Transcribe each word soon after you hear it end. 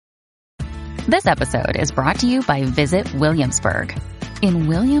This episode is brought to you by Visit Williamsburg. In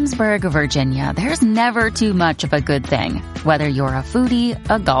Williamsburg, Virginia, there's never too much of a good thing. Whether you're a foodie,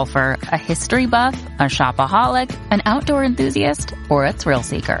 a golfer, a history buff, a shopaholic, an outdoor enthusiast, or a thrill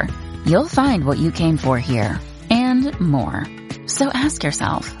seeker, you'll find what you came for here and more. So ask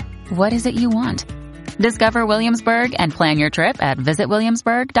yourself, what is it you want? Discover Williamsburg and plan your trip at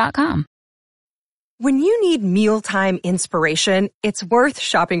visitwilliamsburg.com. When you need mealtime inspiration, it's worth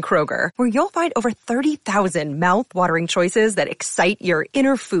shopping Kroger, where you'll find over 30,000 mouth-watering choices that excite your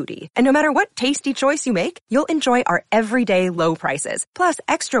inner foodie. And no matter what tasty choice you make, you'll enjoy our everyday low prices, plus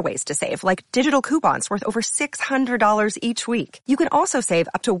extra ways to save, like digital coupons worth over $600 each week. You can also save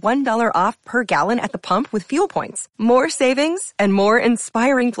up to $1 off per gallon at the pump with fuel points. More savings and more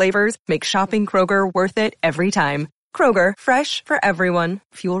inspiring flavors make shopping Kroger worth it every time. Kroger, fresh for everyone.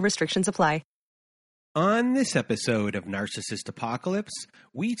 Fuel restrictions apply. On this episode of Narcissist Apocalypse,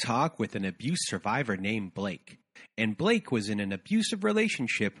 we talk with an abuse survivor named Blake. And Blake was in an abusive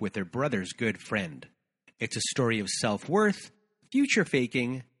relationship with her brother's good friend. It's a story of self-worth, future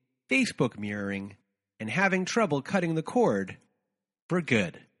faking, Facebook mirroring, and having trouble cutting the cord for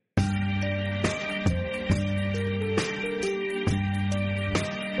good.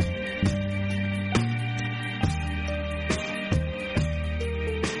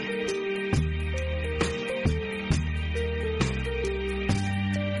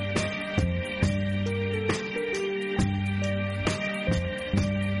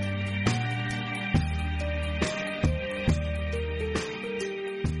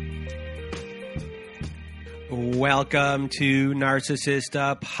 Welcome to Narcissist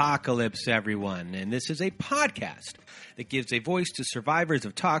Apocalypse, everyone. And this is a podcast that gives a voice to survivors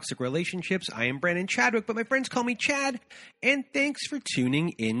of toxic relationships. I am Brandon Chadwick, but my friends call me Chad. And thanks for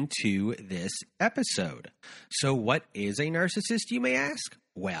tuning into this episode. So what is a narcissist, you may ask?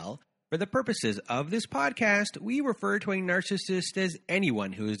 Well, for the purposes of this podcast, we refer to a narcissist as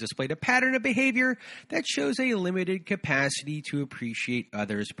anyone who has displayed a pattern of behavior that shows a limited capacity to appreciate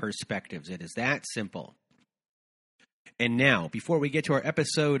others' perspectives. It is that simple. And now, before we get to our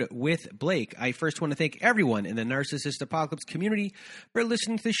episode with Blake, I first want to thank everyone in the Narcissist Apocalypse community for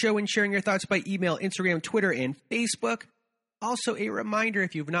listening to the show and sharing your thoughts by email, Instagram, Twitter, and Facebook. Also, a reminder,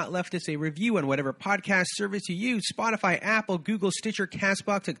 if you've not left us a review on whatever podcast service you use, Spotify, Apple, Google, Stitcher,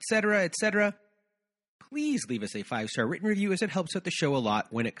 CastBox, etc., please leave us a 5-star written review, as it helps out the show a lot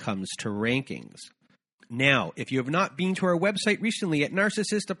when it comes to rankings. Now, if you have not been to our website recently at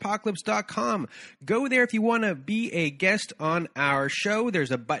narcissistapocalypse.com, go there if you want to be a guest on our show.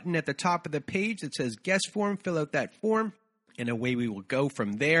 There's a button at the top of the page that says guest form. Fill out that form, and away we will go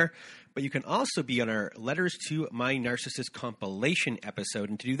from there. But you can also be on our Letters to My Narcissist compilation episode.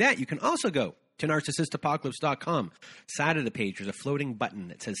 And to do that, you can also go to narcissistapocalypse.com. Side of the page, there's a floating button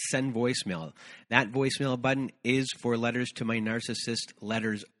that says send voicemail. That voicemail button is for Letters to My Narcissist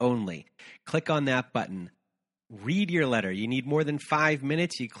letters only. Click on that button. Read your letter. You need more than 5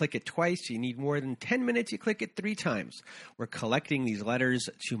 minutes, you click it twice. You need more than 10 minutes, you click it 3 times. We're collecting these Letters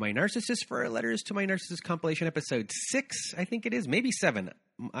to My Narcissist for our Letters to My Narcissist compilation episode 6, I think it is, maybe 7.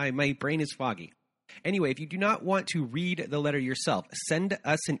 My brain is foggy. Anyway, if you do not want to read the letter yourself, send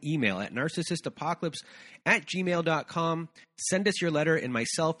us an email at narcissistapocalypse@gmail.com. Send us your letter, and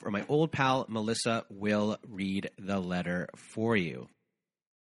myself or my old pal Melissa will read the letter for you.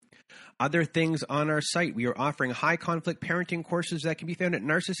 Other things on our site, we are offering high-conflict parenting courses that can be found at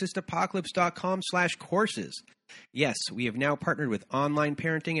narcissistapocalypse.com/courses. Yes, we have now partnered with online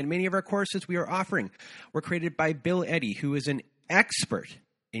parenting, and many of our courses we are offering were created by Bill Eddy, who is an expert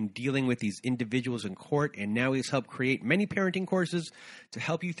in dealing with these individuals in court, and now he's helped create many parenting courses to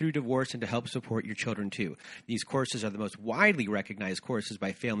help you through divorce and to help support your children too. These courses are the most widely recognized courses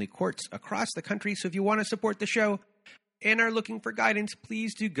by family courts across the country, so if you want to support the show and are looking for guidance,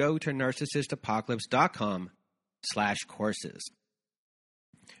 please do go to narcissistapocalypse.com/courses.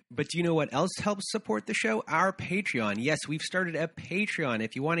 But do you know what else helps support the show? Our Patreon. Yes, we've started a Patreon.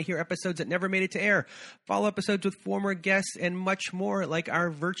 If you want to hear episodes that never made it to air, follow episodes with former guests, and much more, like our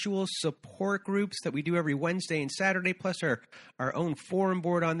virtual support groups that we do every Wednesday and Saturday, plus our own forum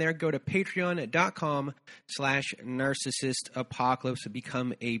board on there. Go to patreon.com/narcissistapocalypse to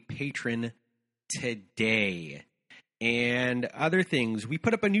become a patron today. And other things, we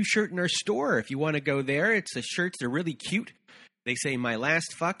put up a new shirt in our store if you want to go there. It's the shirts, they're really cute. They say "my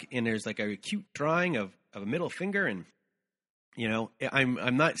last fuck," and there's like a cute drawing of a middle finger, and you know,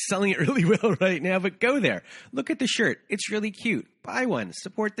 I'm not selling it really well right now, but go there. Look at the shirt. It's really cute. Buy one.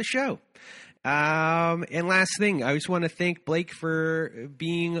 Support the show. And last thing, I just want to thank Blake for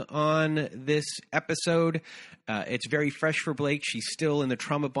being on this episode. It's very fresh for Blake. She's still in the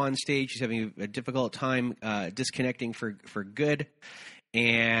trauma bond stage. She's having a difficult time disconnecting for good.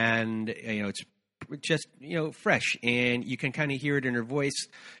 And, it's just, fresh. And you can kind of hear it in her voice.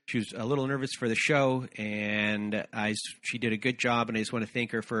 She was a little nervous for the show, and she did a good job, and I just want to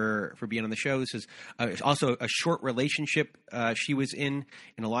thank her for being on the show. This is also a short relationship she was in,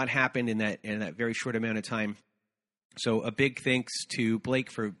 and a lot happened in that very short amount of time. So a big thanks to Blake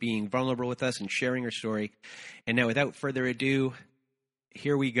for being vulnerable with us and sharing her story. And now, without further ado,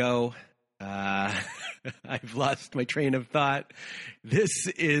 here we go. I've lost my train of thought. This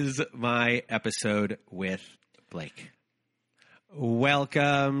is my episode with Blake.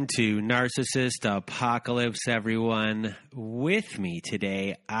 Welcome to Narcissist Apocalypse, everyone. With me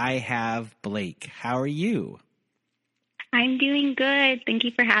today, I have Blake. How are you? I'm doing good. Thank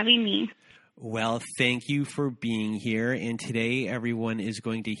you for having me. Well, thank you for being here. And today, everyone is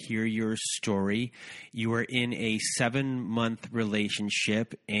going to hear your story. You are in a 7-month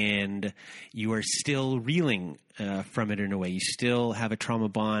relationship, and you are still reeling from it in a way. You still have a trauma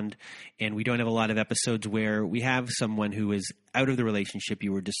bond, and we don't have a lot of episodes where we have someone who is out of the relationship,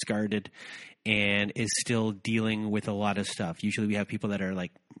 you were discarded, and is still dealing with a lot of stuff. Usually we have people that are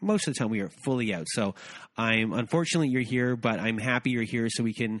like, most of the time we are fully out. So unfortunately you're here, but I'm happy you're here so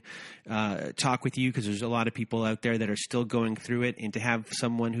we can talk with you, because there's a lot of people out there that are still going through it, and to have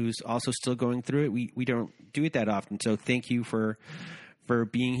someone who's also still going through it, we don't do it that often. So thank you for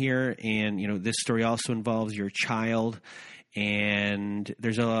being here. And, this story also involves your child, and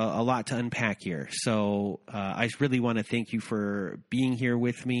there's a lot to unpack here. So I really want to thank you for being here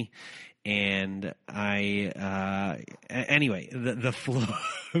with me. And anyway, the floor,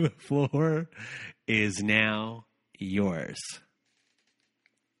 the floor is now yours.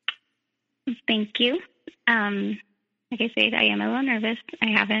 Thank you. Like I said, I am a little nervous. I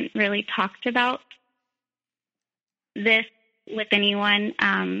haven't really talked about this with anyone.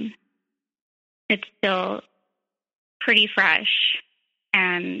 It's still pretty fresh, but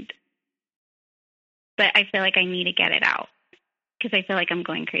I feel like I need to get it out because I feel like I'm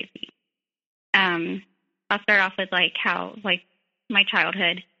going crazy. I'll start off with how my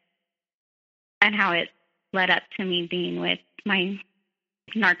childhood and how it led up to me being with my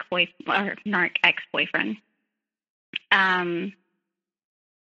narc ex-boyfriend. My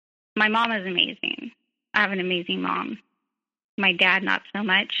mom is amazing. I have an amazing mom. My dad, not so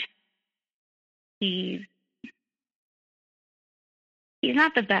much. He's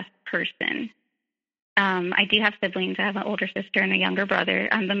not the best person. I do have siblings. I have an older sister and a younger brother.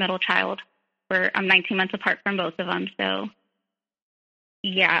 I'm the middle child. I'm 19 months apart from both of them. So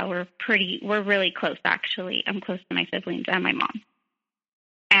yeah, we're really close, actually. I'm close to my siblings and my mom.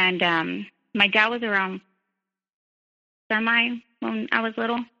 And my dad was around semi when I was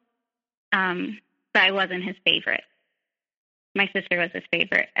little, but I wasn't his favorite. My sister was his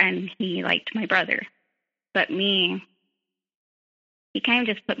favorite, and he liked my brother. But me, he kind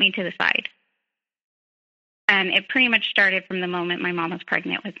of just put me to the side. And it pretty much started from the moment my mom was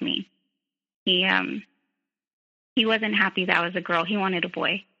pregnant with me. He wasn't happy that I was a girl. He wanted a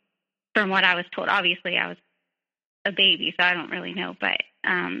boy, from what I was told. Obviously, I was a baby, so I don't really know. But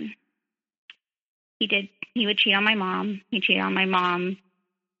he would cheat on my mom. He cheated on my mom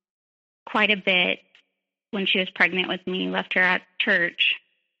quite a bit when she was pregnant with me, left her at church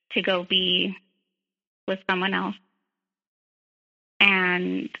to go be with someone else.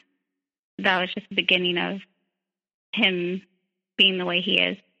 And that was just the beginning of him being the way he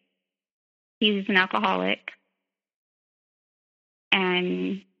is. He's an alcoholic,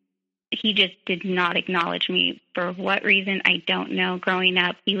 and he just did not acknowledge me. For what reason, I don't know. Growing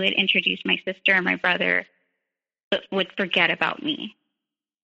up, he would introduce my sister and my brother, but would forget about me.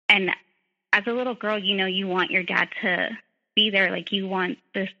 And as a little girl, you want your dad to be there. Like, you want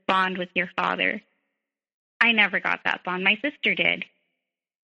this bond with your father. I never got that bond. My sister did,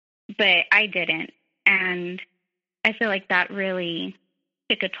 but I didn't. And I feel like that really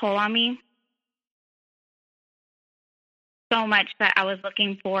took a toll on me. So much that I was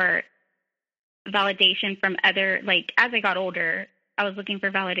looking for validation from other, as I got older, I was looking for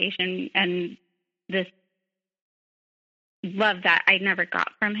validation and this love that I never got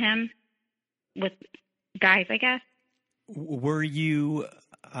from him with guys, I guess. Were you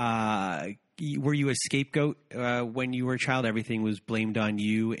a scapegoat when you were a child? Everything was blamed on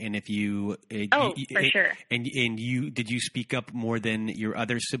you, and if you for sure. And did you speak up more than your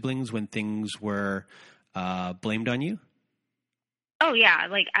other siblings when things were blamed on you? Oh yeah,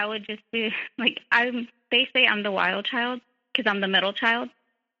 I would just be they say I'm the wild child because I'm the middle child.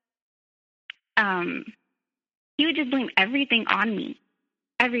 he would just blame everything on me.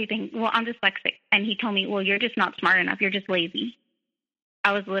 Everything. Well, I'm dyslexic. And he told me, well, you're just not smart enough. You're just lazy.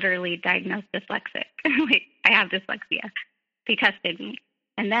 I was literally diagnosed dyslexic. Like, I have dyslexia. They tested me.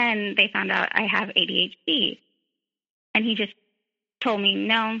 And then they found out I have ADHD. And he just told me,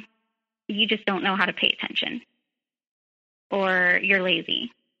 no, you just don't know how to pay attention. Or you're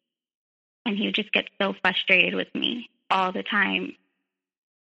lazy. And he would just get so frustrated with me all the time.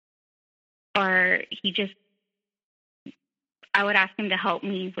 Or I would ask him to help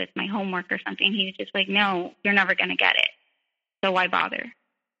me with my homework or something. He was just like, no, you're never going to get it. So why bother?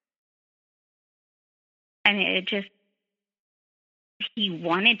 And he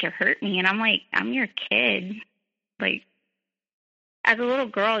wanted to hurt me. And I'm like, I'm your kid. Like, as a little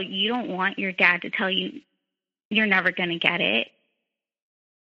girl, you don't want your dad to tell you you're never going to get it.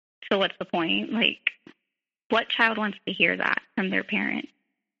 So what's the point? Like, what child wants to hear that from their parent?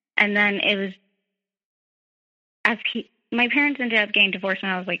 And then it was, my parents ended up getting divorced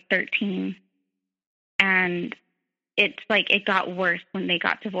when I was like 13. And it's like it got worse when they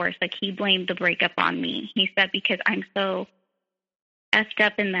got divorced. Like, he blamed the breakup on me. He said because I'm so effed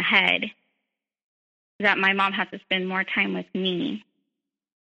up in the head that my mom has to spend more time with me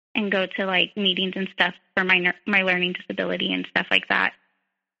and go to like meetings and stuff for my learning disability and stuff like that,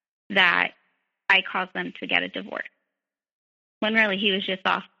 that I caused them to get a divorce. When really he was just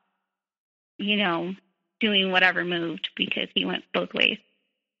off, doing whatever moved, because he went both ways.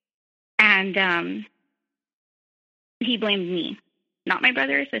 And he blamed me, not my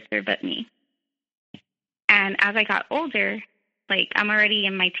brother or sister, but me. And as I got older, like I'm already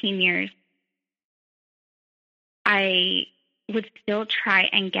in my teen years, I would still try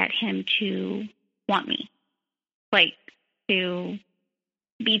and get him to want me, like to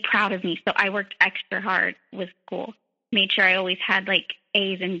be proud of me. So I worked extra hard with school, made sure I always had like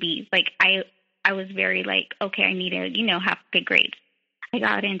A's and B's. Like I was very like, okay, I need to, have good grades. I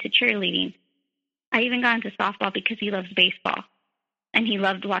got into cheerleading. I even got into softball because he loves baseball and he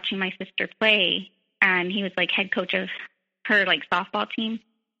loved watching my sister play. And he was like head coach of her like softball team.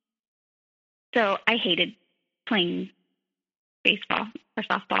 So I hated playing baseball or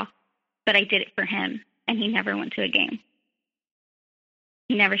softball, but I did it for him, and he never went to a game.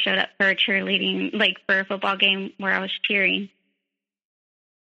 He never showed up for a cheerleading, like for a football game where I was cheering,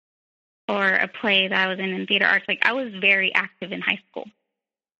 or a play that I was in theater arts. Like, I was very active in high school.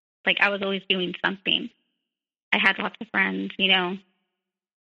 Like, I was always doing something. I had lots of friends, The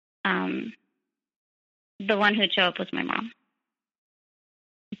one who'd show up was my mom.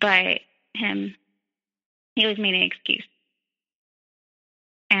 But him, he always made an excuse.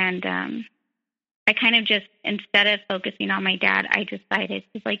 And I kind of just, instead of focusing on my dad, I decided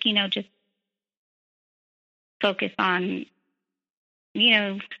to, just focus on,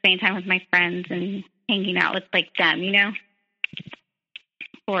 spending time with my friends and hanging out with, them,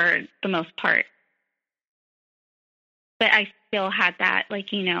 for the most part. But I still had that,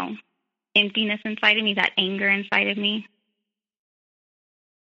 emptiness inside of me, that anger inside of me,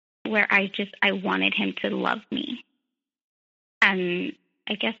 where I wanted him to love me. And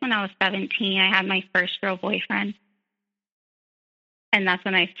I guess when I was 17, I had my first real boyfriend. And that's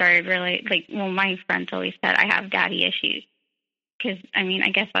when I started really, my friends always said I have daddy issues. Because, I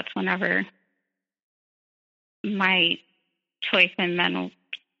guess that's whenever my choice in men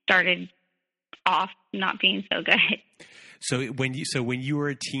started off not being so good. So when you were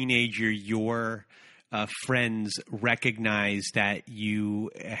a teenager, your friends recognized that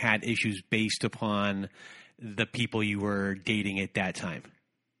you had issues based upon the people you were dating at that time?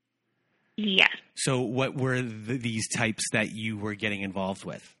 Yes. So what were these types that you were getting involved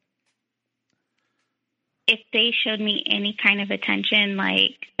with? If they showed me any kind of attention,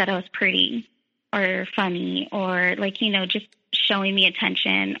 like that I was pretty or funny or just showing me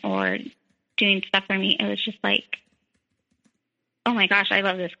attention or doing stuff for me, it was just like, oh my gosh, I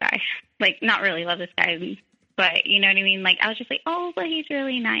love this guy. Not really love this guy, but you know what I mean? I was just like, oh, but he's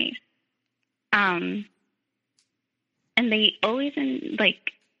really nice. And they always,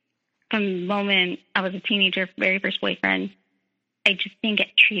 from the moment I was a teenager, very first boyfriend, I just didn't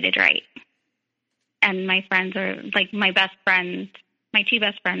get treated right. And my friends are, my best friends, my two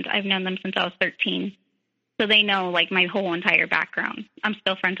best friends, I've known them since I was 13. So they know, my whole entire background. I'm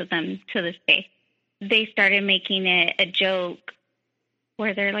still friends with them to this day. They started making it a joke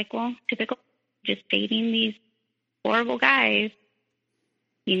where they're like, well, typical, just dating these horrible guys.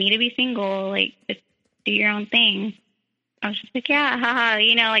 You need to be single, just do your own thing. I was just like, yeah, haha,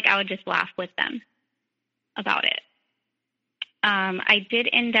 I would just laugh with them about it. I did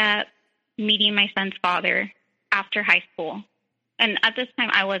end up meeting my son's father after high school. And at this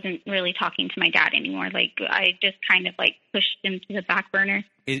time, I wasn't really talking to my dad anymore. Like, I just kind of like pushed him to the back burner.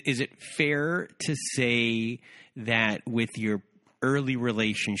 Is it fair to say that with your early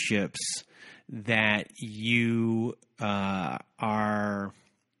relationships that you are,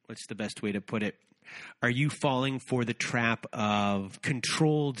 what's the best way to put it? Are you falling for the trap of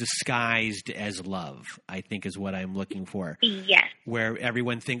control disguised as love, I think is what I'm looking for. Yes. Where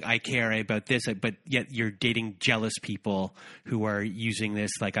everyone think I care about this, but yet you're dating jealous people who are using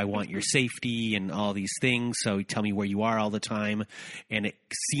this like I want your safety and all these things. So tell me where you are all the time. And it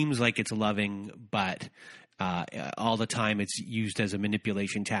seems like it's loving, but all the time it's used as a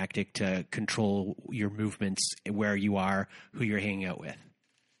manipulation tactic to control your movements, where you are, who you're hanging out with.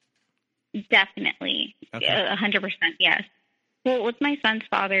 Definitely. Okay. 100%, yes. Well, with my son's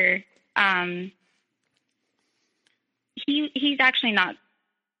father, he's actually not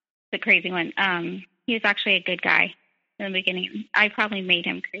the crazy one. He was actually a good guy in the beginning. I probably made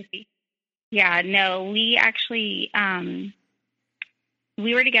him crazy. Yeah, no, we actually,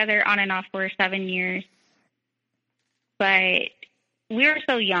 we were together on and off for 7 years, but we were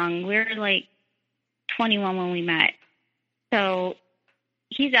so young. We were like 21 when we met. So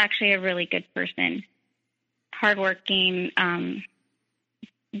he's actually a really good person, hardworking.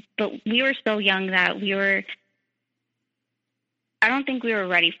 But we were so young that I don't think we were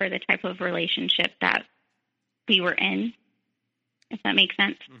ready for the type of relationship that we were in, if that makes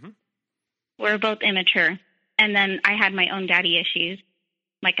sense. Mm-hmm. We're both immature. And then I had my own daddy issues,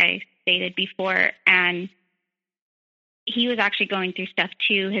 like I stated before, and he was actually going through stuff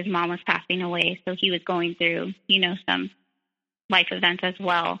too. His mom was passing away, so he was going through, some life events as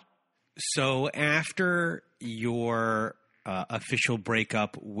well. So after your official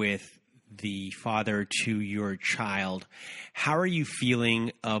breakup with the father to your child, how are you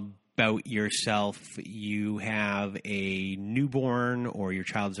feeling about yourself? You have a newborn, or your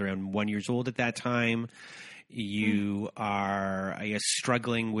child's around 1 year old at that time. You are, I guess,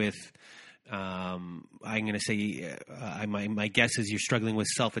 struggling with I'm going to say my guess is you're struggling with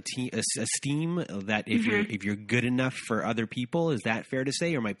self-esteem, that if you're good enough for other people. Is that fair to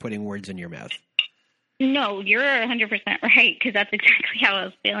say, or am I putting words in your mouth? No, you're 100% right, because that's exactly how I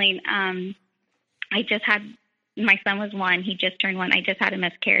was feeling. I just had, my son was 1. He just turned 1. I just had a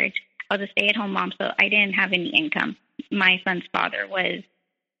miscarriage. I was a stay-at-home mom, so I didn't have any income. My son's father was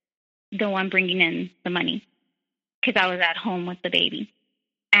the one bringing in the money because I was at home with the baby.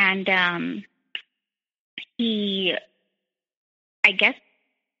 And I guess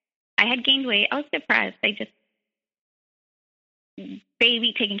I had gained weight. I was depressed.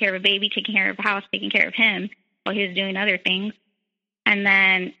 Taking care of a baby, taking care of a house, taking care of him while he was doing other things. And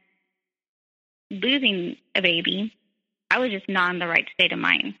then losing a baby, I was just not in the right state of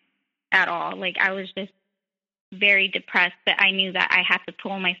mind at all. Like, I was just very depressed, but I knew that I had to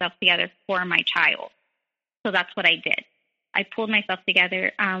pull myself together for my child. So that's what I did. I pulled myself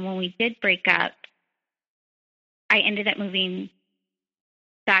together. When we did break up, I ended up moving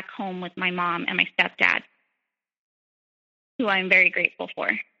back home with my mom and my stepdad, who I'm very grateful for,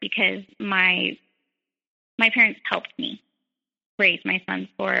 because my parents helped me raise my son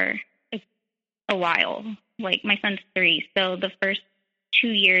for a while. Like, my son's 3, so the first 2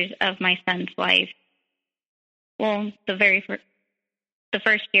 years of my son's life, well, the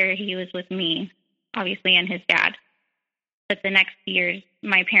first year he was with me, obviously, and his dad. But the next years,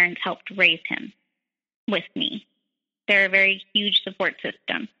 my parents helped raise him with me. They're a very huge support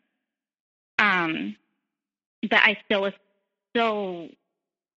system. But I still was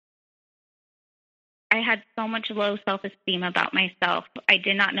I had so much low self-esteem about myself. I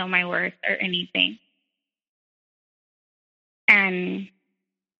did not know my worth or anything. And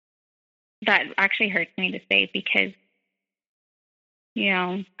that actually hurts me to say, because,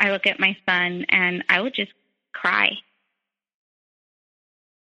 I look at my son and I would just cry.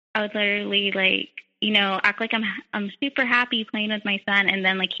 I would literally act like I'm super happy playing with my son, and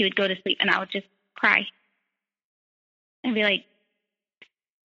then he would go to sleep and I would just cry and be like,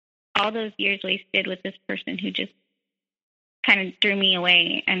 all those years wasted with this person who just kind of threw me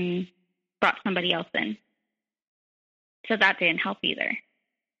away and brought somebody else in. So that didn't help either.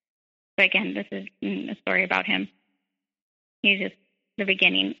 But again, this is a story about him. He's just the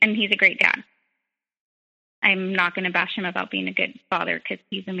beginning, and he's a great dad. I'm not going to bash him about being a good father, because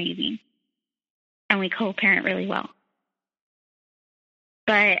he's amazing. And we co-parent really well.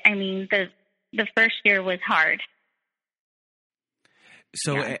 But, the first year was hard.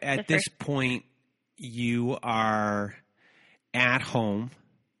 So at this point, you are at home.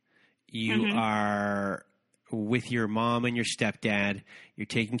 You are with your mom and your stepdad. You're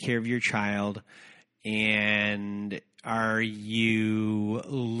taking care of your child. And are you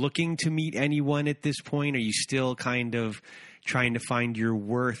looking to meet anyone at this point? Are you still kind of trying to find your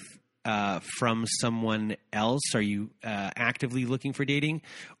worth from someone else? Are you actively looking for dating?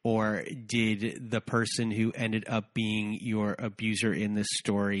 Or did the person who ended up being your abuser in this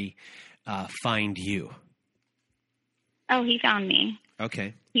story find you? Oh, he found me.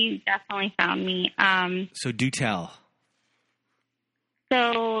 Okay. He definitely found me. So do tell.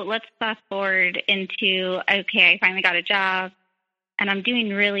 So let's fast forward into, okay, I finally got a job, and I'm doing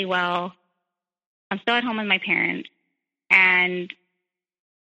really well. I'm still at home with my parents, and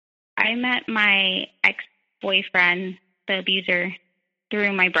I met my ex-boyfriend, the abuser,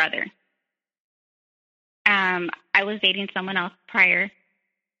 through my brother. I was dating someone else prior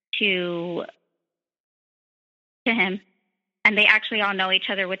to him, and they actually all know each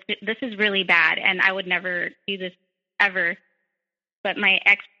other. This is really bad, and I would never do this ever. But my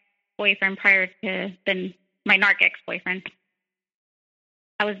ex-boyfriend prior to my narc ex-boyfriend,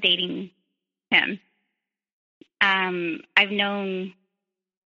 I was dating him. I've known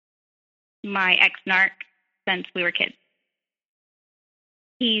my ex-narc since we were kids.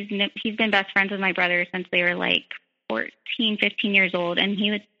 He's been best friends with my brother since they were like 14, 15 years old, and he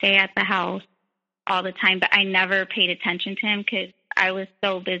would stay at the house all the time, but I never paid attention to him because I was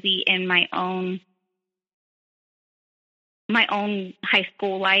so busy in my own high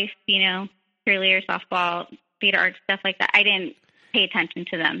school life, cheerleader, softball, theater arts, stuff like that. I didn't pay attention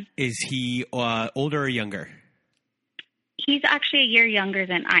to them. Is he older or younger? He's actually a year younger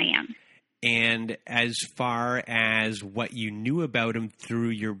than I am. And as far as what you knew about him through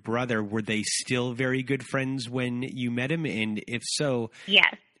your brother, were they still very good friends when you met him? And if so,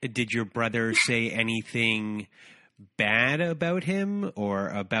 yes. Did your brother say anything bad about him or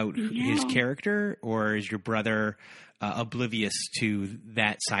about his character? Or is your brother oblivious to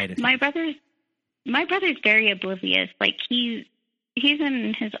that side of him? My brother's very oblivious. Like he's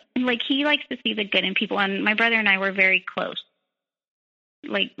in his, like he likes to see the good in people. And my brother and I were very close.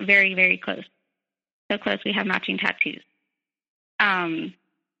 Like very, very close. So close we have matching tattoos.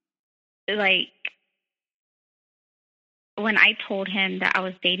 Like when I told him that I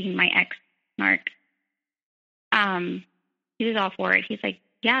was dating my ex-narc, he was all for it. He's like,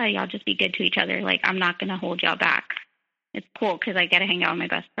 yeah, y'all just be good to each other. Like, I'm not going to hold y'all back. It's cool because I get to hang out with my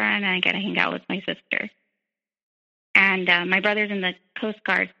best friend and I get to hang out with my sister. And my brother's in the Coast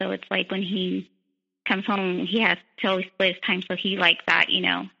Guard, so it's like when he comes home, he has to always split his time. So he likes that,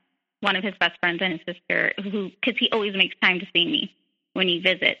 one of his best friends and his sister, because he always makes time to see me when he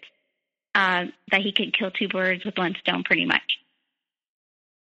visits, that he could kill two birds with one stone pretty much.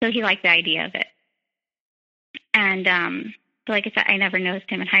 So he liked the idea of it. And so like I said, I never noticed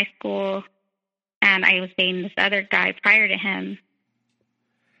him in high school, and I was dating this other guy prior to him.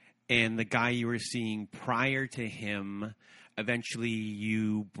 And the guy you were seeing prior to him, eventually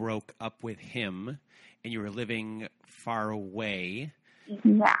you broke up with him, and you were living far away.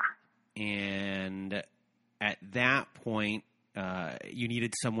 Yeah. And at that point, you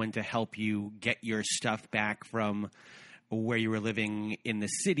needed someone to help you get your stuff back from where you were living in the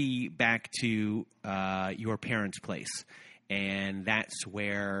city back to your parents' place. And that's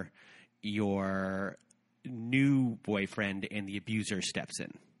where your new boyfriend and the abuser steps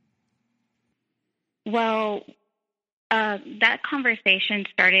in. Well, that conversation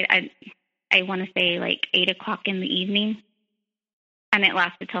started, I want to say like 8 o'clock in the evening, and it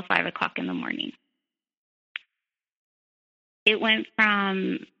lasted till 5 o'clock in the morning. It went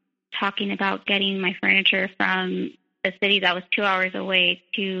from talking about getting my furniture from a city that was 2 hours away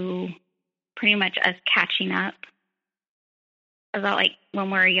to pretty much us catching up about like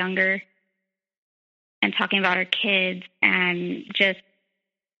when we were younger and talking about our kids and just,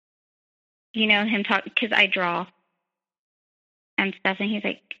 him talk, because I draw and stuff. And he's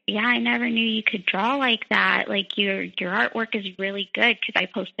like, yeah, I never knew you could draw like that. Like your artwork is really good, because I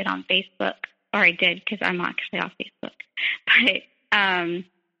posted on Facebook, or I did, because I'm actually off Facebook. But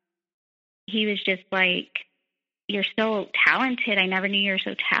he was just like, you're so talented. I never knew you were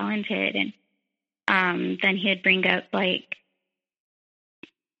so talented. And then he'd bring up like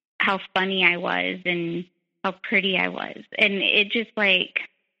how funny I was and how pretty I was. And it just like,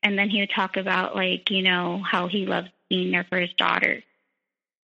 and then he would talk about like, how he loves being there for his daughter,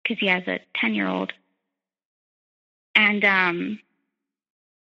 because he has a 10-year-old. And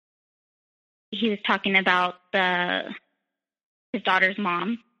he was talking about his daughter's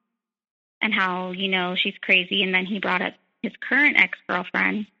mom and how, she's crazy. And then he brought up his current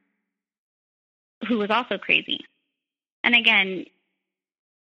ex-girlfriend, who was also crazy. And again,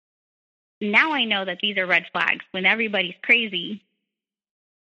 now I know that these are red flags. When everybody's crazy,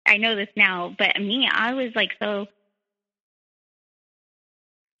 I know this now, but me, I was like, so,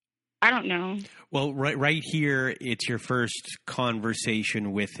 I don't know. Well, right here, it's your first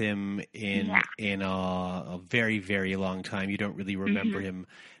conversation with him in a very, very long time. You don't really remember him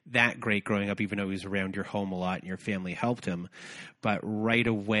that great growing up, even though he was around your home a lot and your family helped him. But right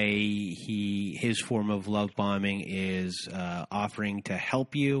away, his form of love bombing is offering to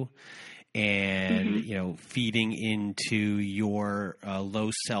help you and feeding into your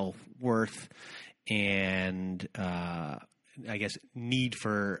low self-worth and I guess need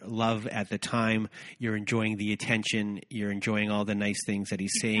for love at the time. You're enjoying the attention. You're enjoying all the nice things that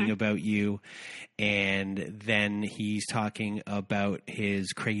he's saying about you. And then he's talking about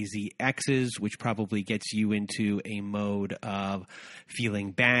his crazy exes, which probably gets you into a mode of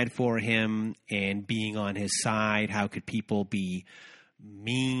feeling bad for him and being on his side. How could people be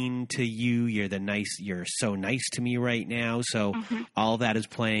mean to you? You're so nice to me right now. So all that is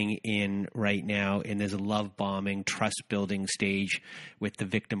playing in right now, and there's a love bombing, trust building stage with the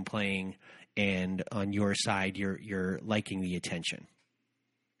victim playing, and on your side you're liking the attention.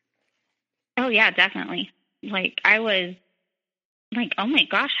 Oh yeah, definitely. Like I was like, oh my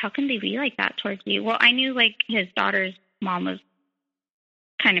gosh, how can they be like that towards you? Well, I knew like his daughter's mom was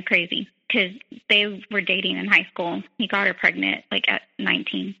kind of crazy, because they were dating in high school. He got her pregnant, like, at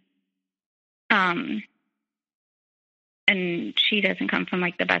 19. And she doesn't come from,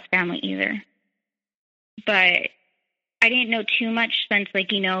 like, the best family either. But I didn't know too much since,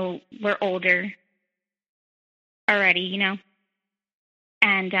 like, we're older already,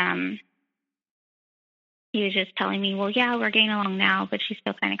 And he was just telling me, well, yeah, we're getting along now, but she's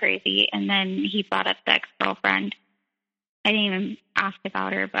still kind of crazy. And then he brought up the ex-girlfriend. I didn't even ask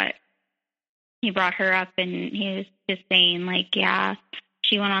about her, but he brought her up, and he was just saying, like, yeah,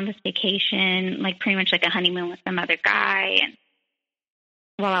 she went on this vacation, like pretty much like a honeymoon with some other guy. And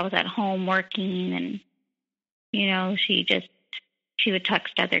while I was at home working, and, she would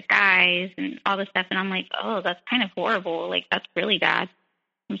text other guys and all this stuff. And I'm like, oh, that's kind of horrible. Like, that's really bad.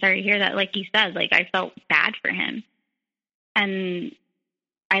 I'm sorry to hear that. Like you said, like, I felt bad for him. And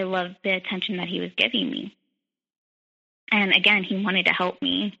I loved the attention that he was giving me. And again, he wanted to help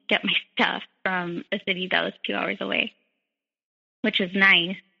me get my stuff from a city that was 2 hours away, which was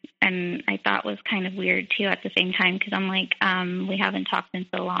nice. And I thought was kind of weird too at the same time, because I'm like, we haven't talked in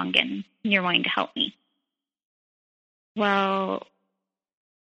so long and you're wanting to help me. Well,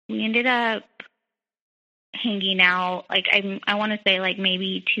 we ended up hanging out, like, I want to say like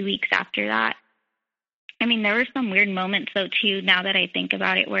maybe 2 weeks after that. I mean, there were some weird moments though too, now that I think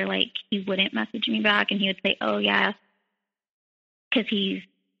about it, where like he wouldn't message me back and he would say, oh yeah, because he's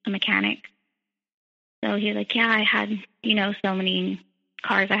a mechanic. So he was like, yeah, I had, so many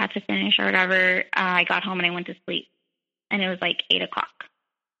cars I had to finish or whatever. I got home and I went to sleep. And it was like 8 o'clock.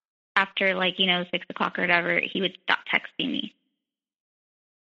 After 6 o'clock or whatever, he would stop texting me.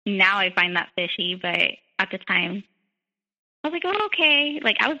 Now I find that fishy, but at the time, I was like, oh, okay.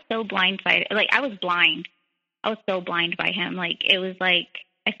 Like, I was so blindsided. Like, I was blind. I was so blind by him. Like, it was like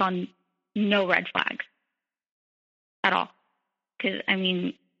I saw no red flags at all. Because, I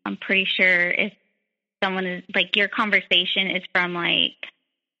mean, I'm pretty sure if someone is, like, your conversation is from, like,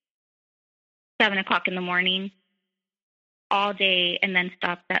 7 o'clock in the morning all day and then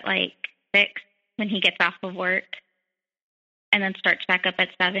stops at, like, 6 when he gets off of work and then starts back up at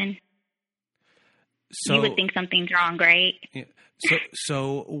 7. So, you would think something's wrong, right? Yeah.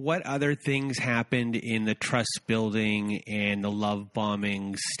 So what other things happened in the trust building and the love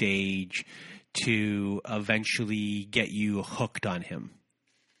bombing stage to eventually get you hooked on him?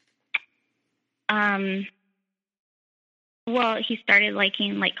 Well, he started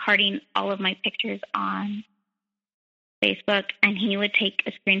hearting all of my pictures on Facebook, and he would take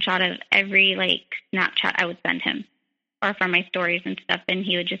a screenshot of every, Snapchat I would send him, or from my stories and stuff, and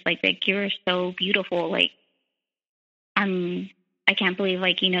he would just, like, you're so beautiful, like, I can't believe,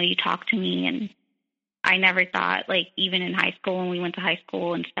 you talk to me, and I never thought, even in high school, when we went to high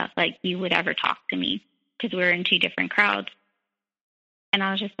school and stuff, you would ever talk to me, because we were in 2 different crowds. And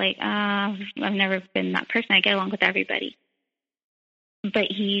I was just like, I've never been that person. I get along with everybody.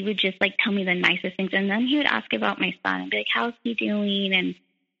 But he would just, tell me the nicest things. And then he would ask about my son and be like, how's he doing?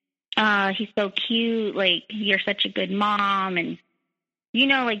 And he's so cute. Like, you're such a good mom. And,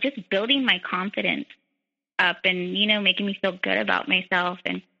 just building my confidence up and, making me feel good about myself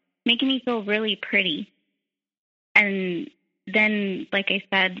and making me feel really pretty. And then, like I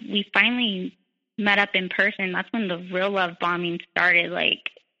said, we finally met up in person. That's when the real love bombing started,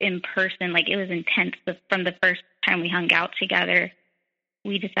 in person. It was intense from the first time we hung out together.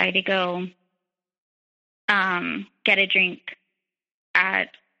 We decided to go get a drink at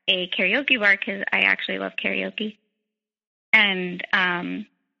a karaoke bar because I actually love karaoke. And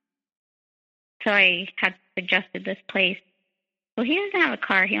so I had suggested this place. Well, he doesn't have a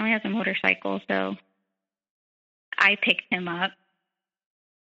car. He only has a motorcycle. So I picked him up.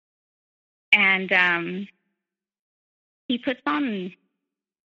 And he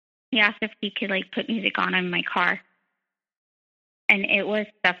asked if he could, like, put music on in my car. And it was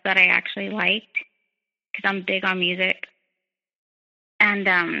stuff that I actually liked because I'm big on music. And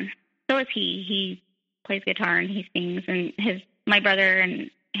so is he. He plays guitar and he sings. And my brother and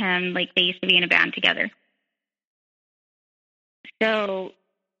him, like, they used to be in a band together. So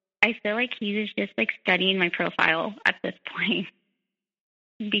I feel like he was just, like, studying my profile at this point.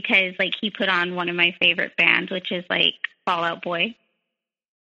 Because, like, he put on one of my favorite bands, which is, like, Fall Out Boy.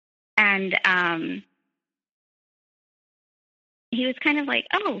 And he was kind of like,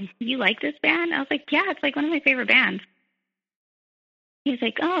 oh, you like this band? I was like, yeah, it's, like, one of my favorite bands. He was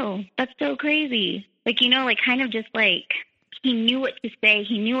like, oh, that's so crazy. Like, you know, like, kind of just, like, he knew what to say.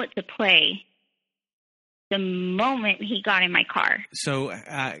 He knew what to play the moment he got in my car. So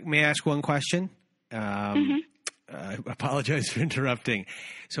may I ask one question? Mm-hmm. I apologize for interrupting.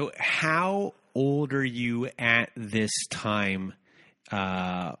 So how old are you at this time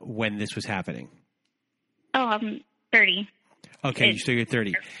when this was happening? Oh, I'm 30. Okay, so you're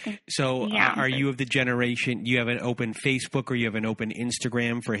 30. So yeah, are you of the generation, you have an open Facebook or you have an open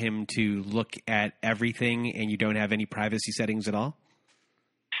Instagram for him to look at everything and you don't have any privacy settings at all?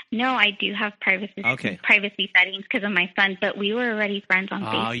 No, I do have privacy settings because of my son, but we were already friends on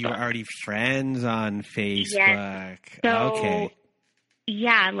Facebook. Oh, you were already friends on Facebook. Yes. So, okay.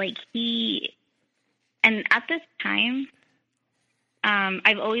 Yeah, like and at this time, I'm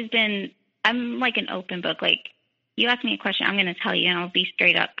like an open book. Like, you ask me a question, I'm going to tell you, and I'll be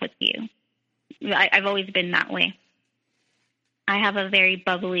straight up with you. I've always been that way. I have a very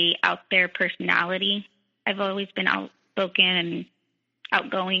bubbly, out there personality. I've always been outspoken and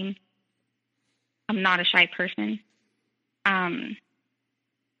outgoing. I'm not a shy person. And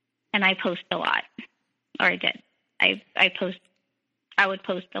I post a lot. Or I did. I would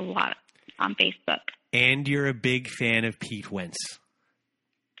post a lot on Facebook. And you're a big fan of Pete Wentz.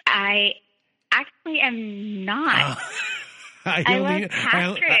 I actually am not. I love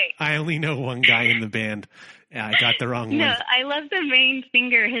Patrick. I only know one guy in the band. I got the wrong one. No, I love the main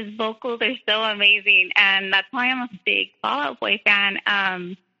singer. His vocals are so amazing, and that's why I'm a big Fall Out Boy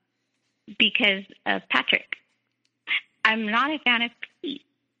fan, because of Patrick. I'm not a fan of Pete.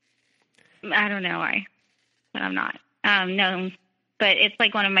 I don't know why, but I'm not. No, but it's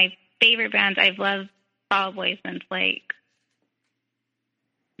like one of my favorite bands. I've loved Fall Out Boy since, like,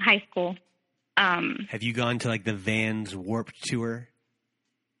 high school. Have you gone to, like, the Vans Warped Tour?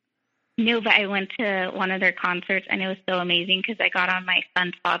 No, but I went to one of their concerts, and it was so amazing because I got on my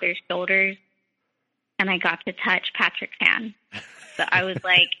son's father's shoulders, and I got to touch Patrick's hand. So I was,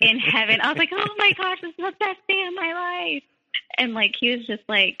 like, in heaven. I was like, oh, my gosh, this is the best day of my life. And, like, he was just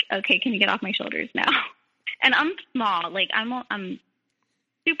like, okay, can you get off my shoulders now? And I'm small. Like, I'm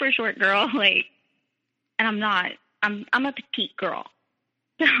super short girl, like, and I'm not. I'm a petite girl.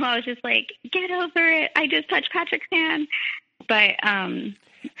 So I was just like, get over it. I just touched Patrick's hand. But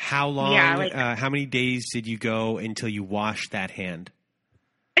how long? Yeah, like, how many days did you go until you washed that hand?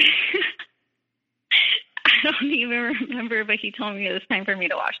 I don't even remember, but he told me it was time for me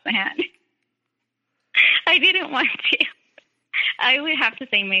to wash the hand. I didn't want to. I would have to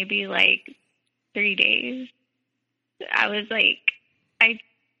say maybe like 3 days. I was like, I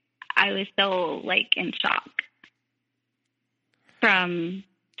was so, like, in shock from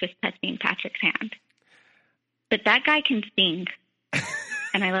just touching Patrick's hand. But that guy can sing,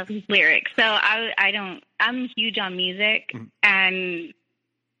 and I love his lyrics. So I'm huge on music, and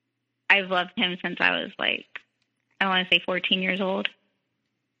I've loved him since I was, like, I want to say 14 years old.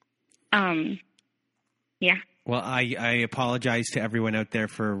 Yeah. Well, I apologize to everyone out there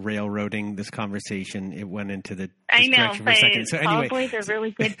for railroading this conversation. It went into the direction for a second. So anyway, Fall Out Boy's a really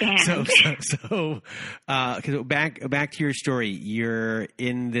good band. So back to your story. You're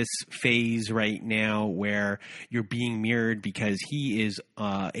in this phase right now where you're being mirrored because he is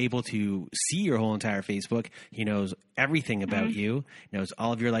able to see your whole entire Facebook. He knows everything about you, knows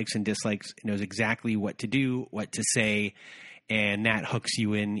all of your likes and dislikes, knows exactly what to do, what to say, and that hooks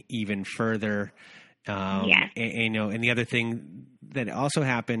you in even further. Yes. And the other thing that also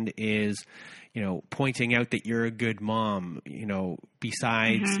happened is, pointing out that you're a good mom,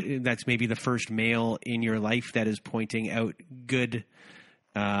 besides that's maybe the first male in your life that is pointing out good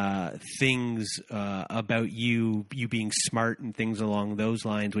things about you being smart and things along those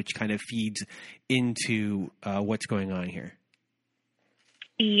lines, which kind of feeds into what's going on here.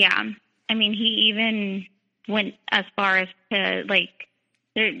 Yeah. I mean, he even went as far as to, like,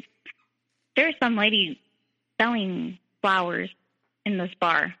 there's some lady selling flowers in this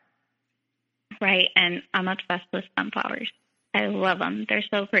bar, right? And I'm obsessed with sunflowers. I love them. They're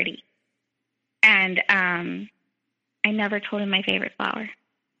so pretty. And I never told him my favorite flower,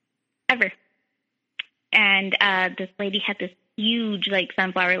 ever. And this lady had this huge, like,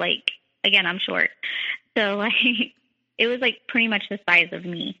 sunflower, like, again, I'm short. So, like, it was, like, pretty much the size of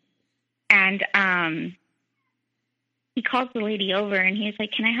me. And he calls the lady over, and he's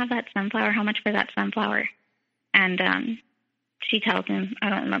like, can I have that sunflower? How much for that sunflower? And she tells him, I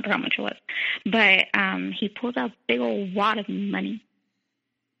don't remember how much it was. But he pulls out a big old wad of money.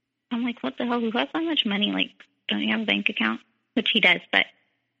 I'm like, what the hell? Who has that much money? Like, don't you have a bank account? Which he does, but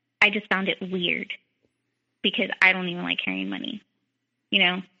I just found it weird because I don't even like carrying money. You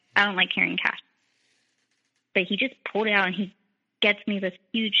know, I don't like carrying cash. But he just pulled it out, and he gets me this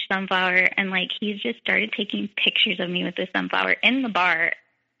huge sunflower, and, like, he's just started taking pictures of me with this sunflower in the bar.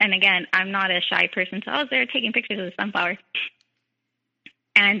 And again, I'm not a shy person, so I was there taking pictures of the sunflower.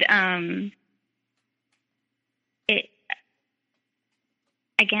 And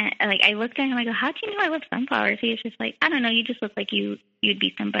again, like, I looked at him, I go, how do you know I love sunflowers? He was just like, I don't know, you just look like you'd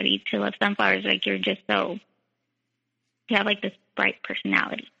be somebody to love sunflowers. Like, you're just you have, like, this bright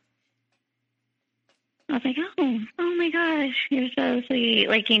personality. I was like, oh my gosh, you're so sweet.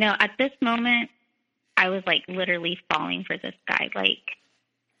 Like, you know, at this moment, I was, like, literally falling for this guy. Like,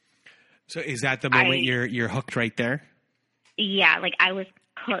 so is that the moment you're hooked right there? Yeah, like, I was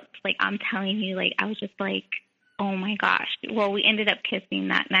hooked. Like, I'm telling you, like, I was just like, oh my gosh. Well, we ended up kissing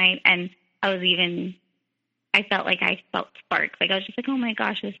that night, and I felt like I felt sparks. Like, I was just like, oh my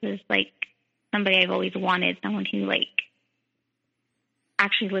gosh, this is, like, somebody I've always wanted, someone who, like,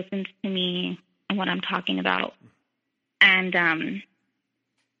 actually listens to me and what I'm talking about, and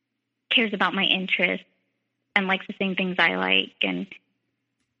cares about my interests and likes the same things I like, and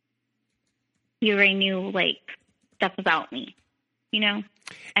he already knew, like, stuff about me, you know.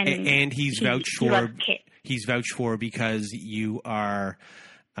 And he's vouched for. He's vouched for because you are.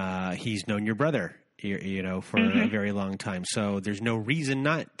 He's known your brother, you know, for a very long time. So there's no reason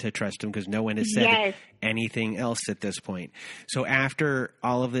not to trust him because no one has said anything else at this point. So after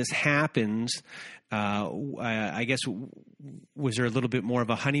all of this happens, I guess, was there a little bit more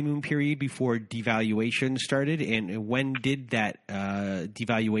of a honeymoon period before devaluation started? And when did that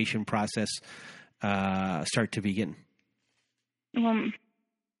devaluation process start to begin? Well,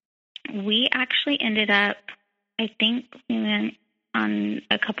 we actually ended up, I think we went on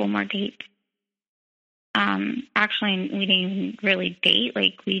a couple more dates. Actually, we didn't even really date.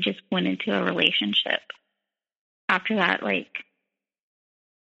 Like, we just went into a relationship. After that, like,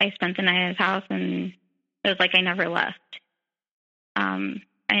 I spent the night at his house, and it was like I never left. I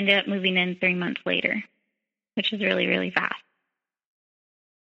ended up moving in 3 months later, which is really, really fast.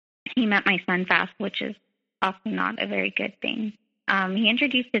 He met my son fast, which is also not a very good thing. He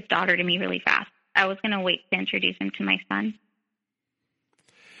introduced his daughter to me really fast. I was going to wait to introduce him to my son.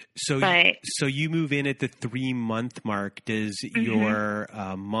 So you move in at the 3-month mark. Does your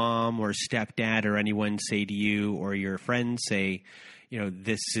mom or stepdad or anyone say to you, or your friends say, you know,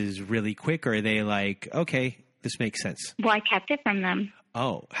 this is really quick? Or are they like, okay, this makes sense? Well, I kept it from them.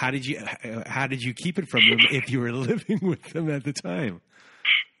 Oh, how did you keep it from them if you were living with them at the time?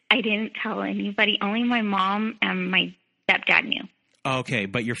 I didn't tell anybody. Only my mom and my stepdad knew. Okay,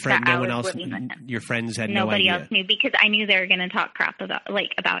 but your friend, no one else, your friends had no idea. Nobody else knew because I knew they were going to talk crap about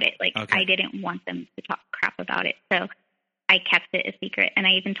it. Like, okay. I didn't want them to talk crap about it, so I kept it a secret. And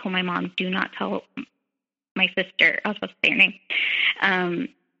I even told my mom, "Do not tell my sister." I was supposed to say her name.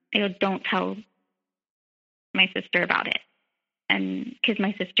 I go, "Don't tell my sister about it," and because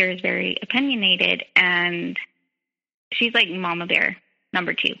my sister is very opinionated, and she's like Mama Bear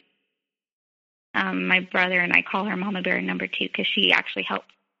number 2. My brother and I call her Mama Bear number 2 because she actually helped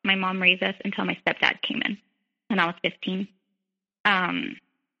my mom raise us until my stepdad came in when I was 15.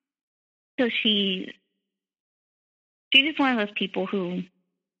 So she's just one of those people who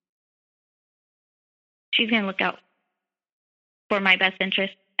she's going to look out for my best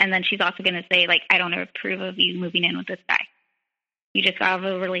interest, and then she's also going to say, like, I don't approve of you moving in with this guy. You just got out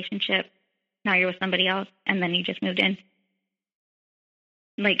of a relationship, now you're with somebody else, and then you just moved in.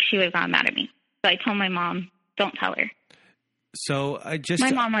 Like, she would have gotten mad at me. So I told my mom, don't tell her. So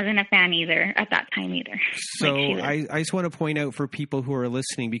my mom wasn't a fan either at that time either. So I just want to point out for people who are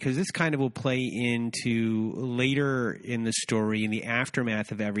listening, because this kind of will play into later in the story, in the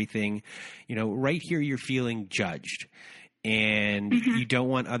aftermath of everything. You know, right here you're feeling judged. and you don't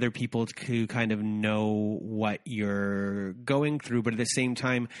want other people to kind of know what you're going through. But at the same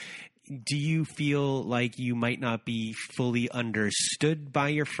time, do you feel like you might not be fully understood by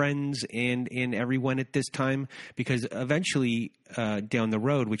your friends and everyone at this time? Because eventually down the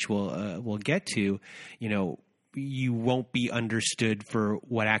road, which we'll get to, you know, you won't be understood for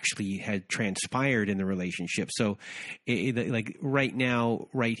what actually had transpired in the relationship. So like right now,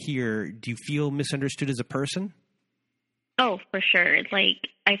 right here, do you feel misunderstood as a person? Oh, for sure. Like,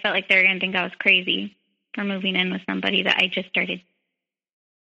 I felt like they were going to think I was crazy for moving in with somebody that I just started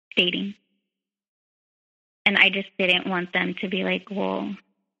dating. And I just didn't want them to be like, well,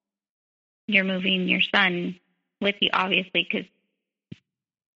 you're moving your son with you, obviously, because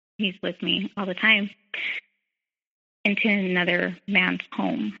he's with me all the time, into another man's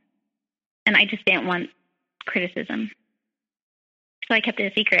home. And I just didn't want criticism. So I kept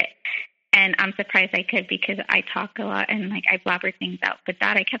it a secret. And I'm surprised I could, because I talk a lot and like I blabber things out. But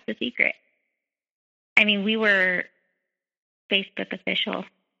that I kept a secret. I mean, we were Facebook official,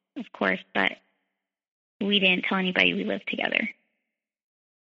 of course, but we didn't tell anybody we lived together.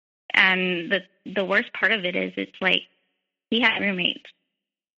 And the worst part of it is, it's like he had roommates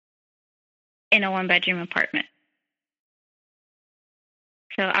in a 1-bedroom apartment.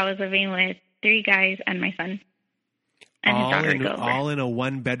 So I was living with 3 guys and my son. And his daughter would go over. All in a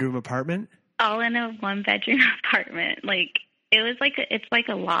 1-bedroom apartment? All in a 1-bedroom apartment. Like, it was like it's like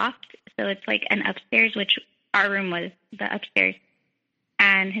a loft. So it's like an upstairs, which our room was the upstairs.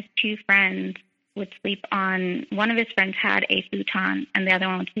 And his 2 friends would sleep on, one of his friends had a futon, and the other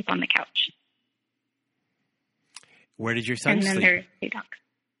one would sleep on the couch. Where did your son sleep? And then there's 2 dogs.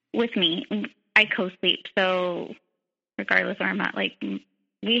 With me. I co-sleep. So regardless where I'm at, like,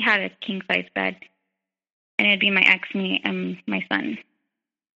 we had a king-size bed. And it'd be my ex, me, and my son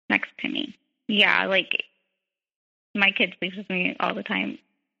next to me. Yeah, like, my kid sleeps with me all the time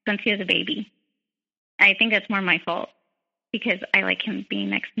since he was a baby. I think that's more my fault, because I like him being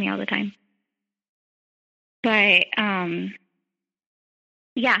next to me all the time. But,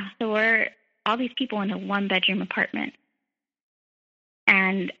 yeah, so we're all these people in a 1-bedroom apartment.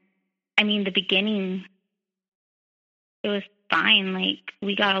 And, I mean, the beginning, it was fine. Like,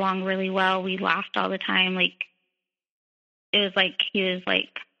 we got along really well. We laughed all the time. Like, it was like he was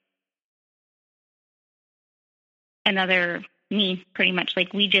like another me, pretty much.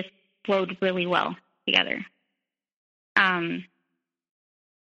 Like, we just flowed really well together. And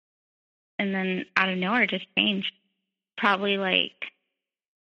then out of nowhere, it just changed. Probably like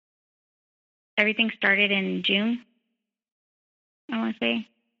everything started in June, I want to say.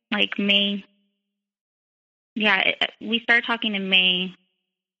 Like May. Yeah, we started talking in May.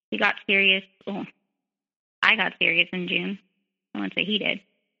 We got serious. Well, I got serious in June. I wouldn't say he did.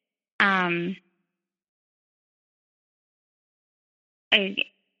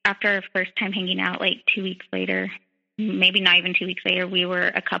 After our first time hanging out, like 2 weeks later, maybe not even 2 weeks later, we were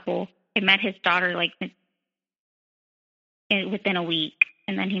a couple. I met his daughter like within a week,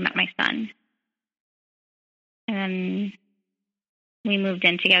 and then he met my son. And then we moved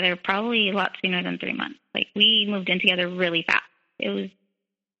in together probably a lot sooner than 3 months. Like, we moved in together really fast. It was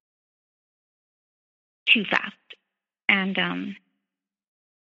too fast. And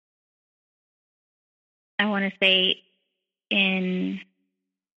I want to say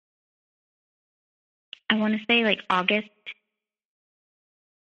like August,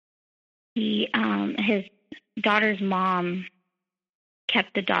 his daughter's mom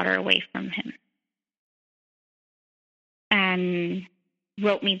kept the daughter away from him and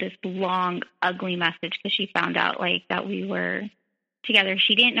wrote me this long, ugly message because she found out like that we were together.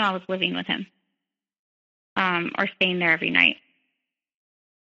 She didn't know I was living with him or staying there every night.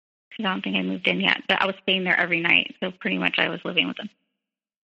 Because I don't think I moved in yet, but I was staying there every night. So pretty much I was living with him.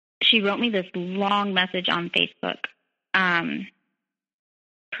 She wrote me this long message on Facebook.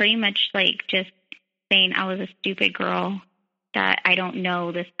 Pretty much like just saying I was a stupid girl, that I don't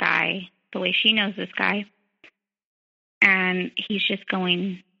know this guy the way she knows this guy. And he's just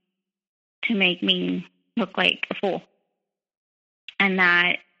going to make me look like a fool. And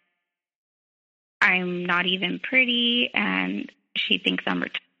that I'm not even pretty, and she thinks I'm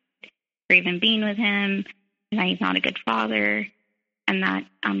retarded for even being with him, and that he's not a good father, and that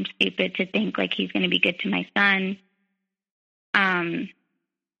I'm stupid to think like he's going to be good to my son.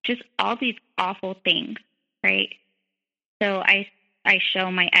 Just all these awful things, right? So I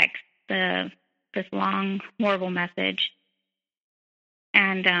show my ex this long, horrible message,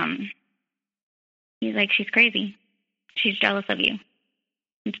 and he's like, she's crazy. She's jealous of you.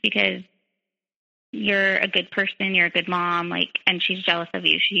 It's because you're a good person, you're a good mom, like, and she's jealous of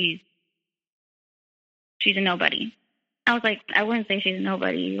you. She's a nobody. I was like, I wouldn't say she's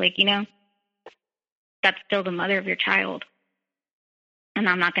nobody. Like, that's still the mother of your child. And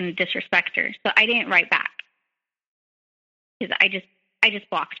I'm not going to disrespect her. So I didn't write back. Because I just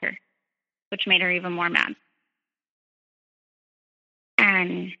blocked her, which made her even more mad.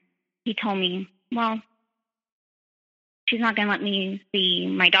 And he told me, well, she's not going to let me see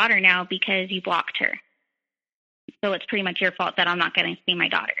my daughter now because you blocked her. So it's pretty much your fault that I'm not getting to see my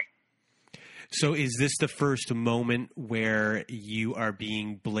daughter. So is this the first moment where you are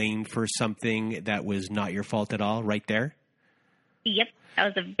being blamed for something that was not your fault at all, right there? Yep. That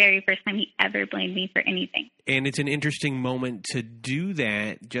was the very first time he ever blamed me for anything. And it's an interesting moment to do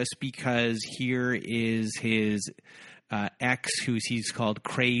that just because here is his ex, who he's called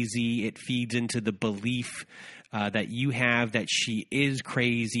crazy. It feeds into the belief that you have that she is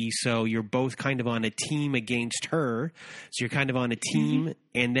crazy. So you're both kind of on a team against her. So you're kind of on a team,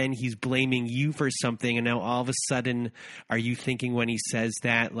 and then he's blaming you for something. And now all of a sudden, are you thinking when he says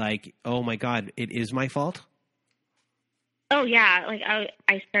that, like, oh my God, it is my fault? Oh, yeah. Like,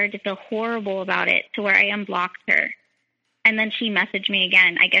 I started to feel horrible about it to where I unblocked her. And then she messaged me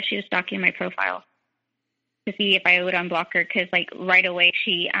again. I guess she was stalking my profile to see if I would unblock her. Because, like, right away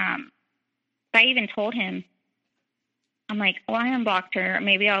I even told him, I'm like, well, I unblocked her.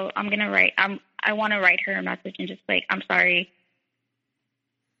 Maybe I want to write her a message and just, like, I'm sorry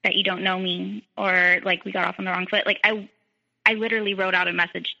that you don't know me, or, like, we got off on the wrong foot. Like, I literally wrote out a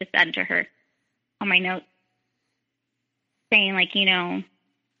message to send to her on my notes, saying, like, we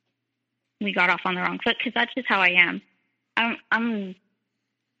got off on the wrong foot, because that's just how I am. I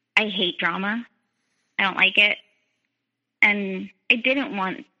hate drama. I don't like it. And I didn't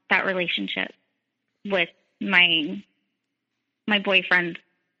want that relationship with my boyfriend's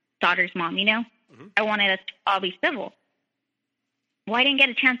daughter's mom, I wanted us to all be civil. Well, I didn't get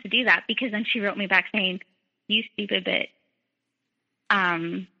a chance to do that, because then she wrote me back saying, you stupid bitch.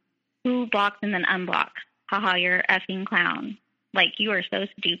 Who blocks and then unblocks? Haha, you're a effing clown. Like, you are so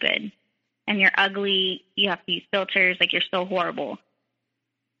stupid. And you're ugly. You have to use filters. Like, you're so horrible.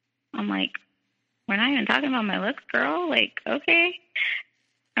 I'm like, we're not even talking about my looks, girl. Like, okay.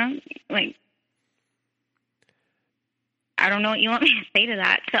 Like, I don't know what you want me to say to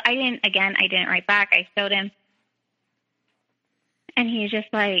that. So I didn't write back. I showed him. And he's just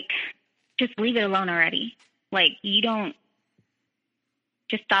like, just leave it alone already. Like, you don't,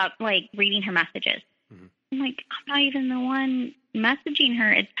 just stop, like, reading her messages. Mm-hmm. I'm like, I'm not even the one messaging her.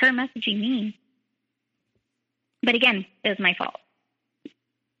 It's her messaging me. But again, it was my fault.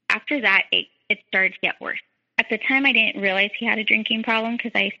 After that, it started to get worse. At the time, I didn't realize he had a drinking problem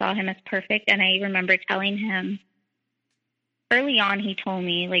because I saw him as perfect. And I remember telling him early on, he told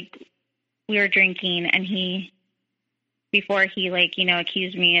me, like, we were drinking, and before he, like,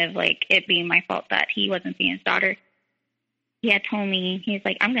 accused me of, like, it being my fault that he wasn't seeing his daughter, he had told me, he's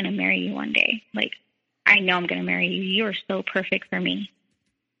like, I'm going to marry you one day. Like, I know I'm going to marry you. You are so perfect for me.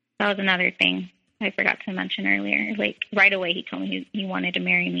 That was another thing I forgot to mention earlier. Like, right away, he told me he wanted to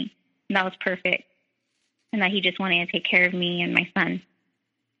marry me. And that was perfect. And that he just wanted to take care of me and my son.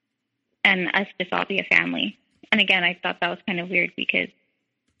 And us just all be a family. And again, I thought that was kind of weird because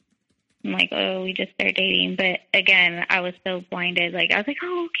I'm like, oh, we just started dating. But again, I was so blinded. Like, I was like,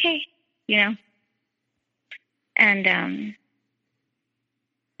 oh, okay. And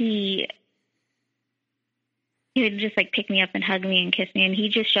he would just, like, pick me up and hug me and kiss me. And he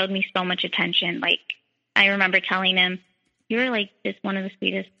just showed me so much attention. Like, I remember telling him, you're, like, just one of the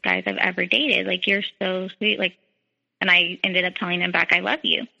sweetest guys I've ever dated. Like, you're so sweet. Like, and I ended up telling him back, I love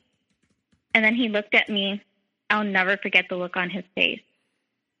you. And then he looked at me. I'll never forget the look on his face,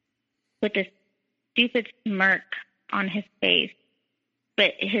 with this stupid smirk on his face.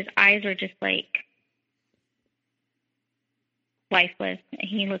 But his eyes were just, like, lifeless.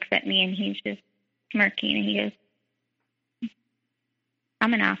 He looks at me and he's just smirking, and he goes,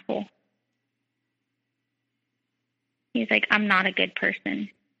 I'm an asshole. He's like, I'm not a good person.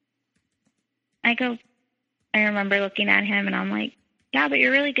 I remember looking at him and I'm like, yeah, but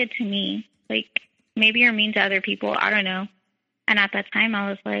you're really good to me. Like, maybe you're mean to other people. I don't know. And at that time I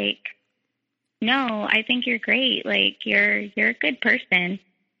was like, no, I think you're great. Like, you're a good person.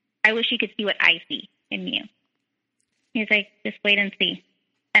 I wish you could see what I see in you. He's like, just wait and see.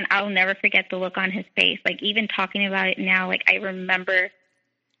 And I'll never forget the look on his face. Like, even talking about it now, like, I remember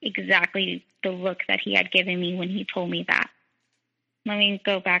exactly the look that he had given me when he told me that. Let me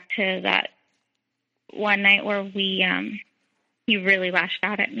go back to that one night where he really lashed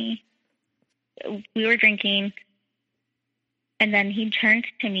out at me. We were drinking, and then he turned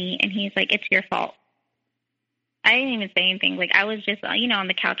to me and he's like, it's your fault. I didn't even say anything. Like, I was just, on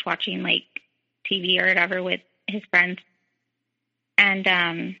the couch watching, like, TV or whatever with his friends.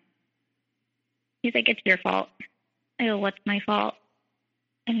 And he's like, it's your fault. I go, what's my fault?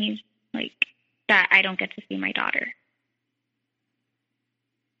 And he's like, that I don't get to see my daughter.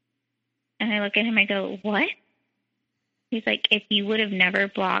 And I look at him, I go, what? He's like, if you would have never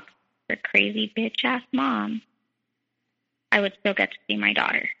blocked your crazy bitch-ass mom, I would still get to see my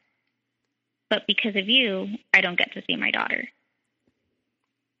daughter. But because of you, I don't get to see my daughter.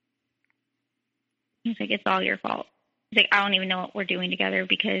 He's like, it's all your fault. He's like, I don't even know what we're doing together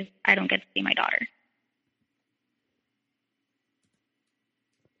because I don't get to see my daughter.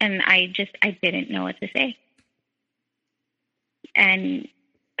 And I didn't know what to say. And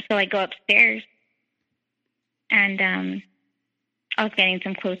so I go upstairs, and I was getting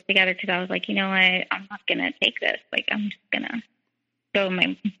some clothes together because I was like, you know what, I'm not going to take this. Like, I'm just going to go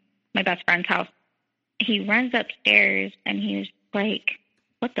to my best friend's house. He runs upstairs, and he's like,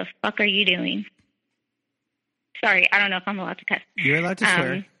 what the fuck are you doing? Sorry, I don't know if I'm allowed to cuss. You're allowed to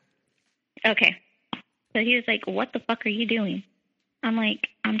swear. Okay. So he was like, what the fuck are you doing? I'm like,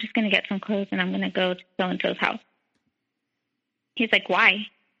 I'm just going to get some clothes, and I'm going to go to so-and-so's house. He's like, why?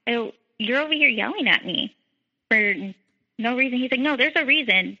 You're over here yelling at me for no reason. He's like, no, there's a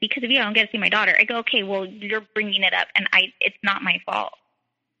reason. Because of you, I don't get to see my daughter. I go, okay, well, you're bringing it up, and it's not my fault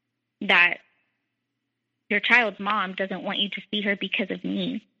that your child's mom doesn't want you to see her because of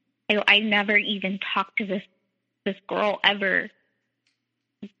me. I go, I never even talked to this girl ever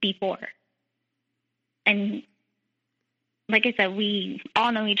before. And like I said, we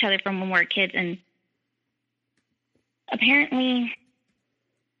all know each other from when we were kids, and apparently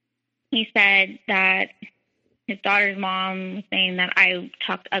he said that his daughter's mom was saying that I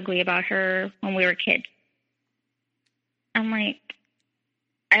talked ugly about her when we were kids. I'm like,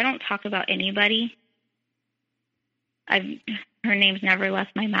 I don't talk about anybody. Her name's never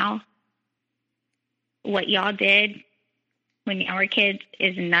left my mouth. What y'all did when y'all were kids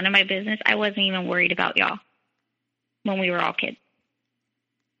is none of my business. I wasn't even worried about y'all when we were all kids.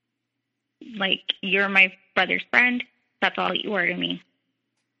 Like, you're my brother's friend. That's all you were to me.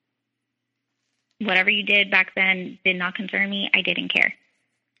 Whatever you did back then did not concern me. I didn't care.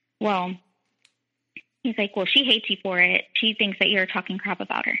 Well, he's like, well, she hates you for it. She thinks that you're talking crap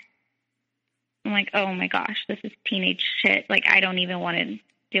about her. I'm like, oh my gosh, this is teenage shit. Like, I don't even want to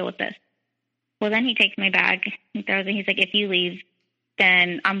deal with this. Well, then he takes my bag and throws it. He's like, if you leave,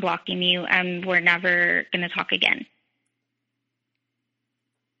 then I'm blocking you and we're never going to talk again.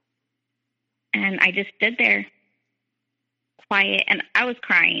 And I just stood there quiet, and I was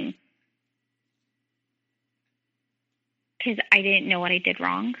crying because I didn't know what I did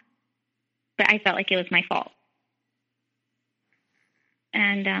wrong, but I felt like it was my fault.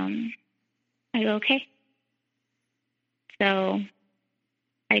 And I go, okay. So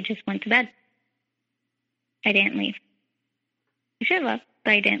I just went to bed. I didn't leave. I should have left,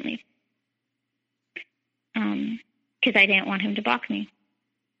 but I didn't leave. Because I didn't want him to block me.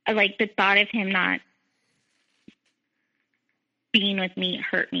 Like, the thought of him not being with me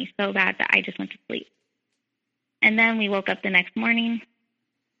hurt me so bad that I just went to sleep. And then we woke up the next morning,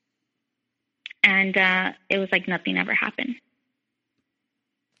 and it was like nothing ever happened.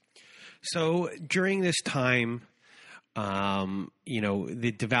 So during this time, the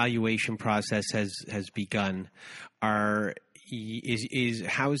devaluation process has begun. How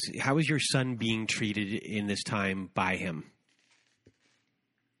is your son being treated in this time by him?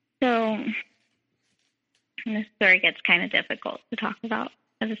 So this story gets kind of difficult to talk about.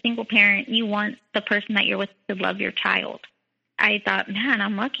 As a single parent, you want the person that you're with to love your child. I thought, man,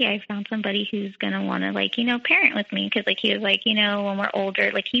 I'm lucky I found somebody who's going to want to, parent with me. Because, he was like, when we're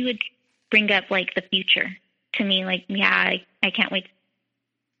older, he would bring up, the future to me. I can't wait to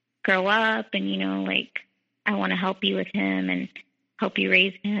grow up. And, I want to help you with him and help you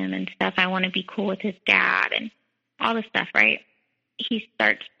raise him and stuff. I want to be cool with his dad and all this stuff, right? He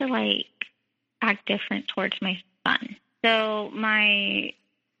starts to, act different towards my son. So my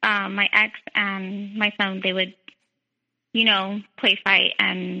ex and my son, they would, play fight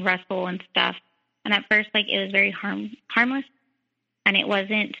and wrestle and stuff. And at first, it was very harmless, and it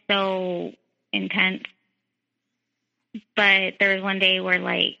wasn't so intense. But there was one day where,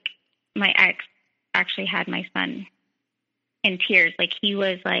 my ex actually had my son in tears. He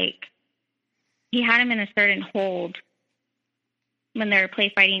was, he had him in a certain hold when they were play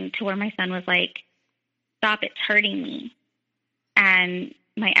fighting to where my son was like, stop, it's hurting me. And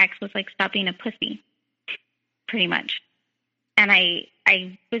my ex was like, stop being a pussy, pretty much. And I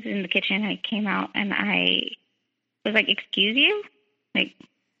was in the kitchen, I came out, and I was like, excuse you? I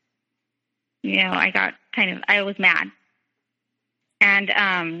was mad. And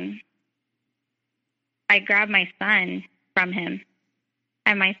I grabbed my son from him,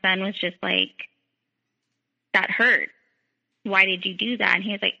 And my son was just like, that hurt. Why did you do that? And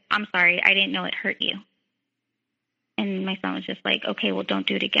he was like, I'm sorry. I didn't know it hurt you. And my son was just like, okay, well, don't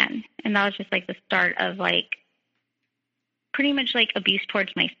do it again. And that was just like the start of like pretty much like abuse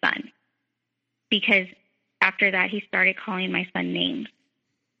towards my son. Because after that, he started calling my son names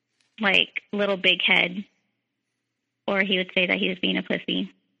like little big head, or he would say that he was being a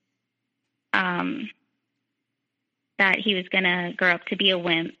pussy. That he was going to grow up to be a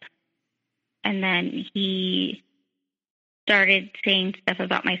wimp. And then he started saying stuff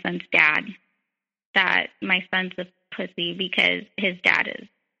about my son's dad, that my son's a pussy because his dad is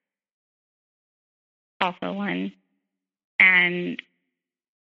also one, and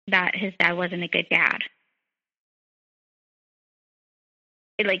that his dad wasn't a good dad.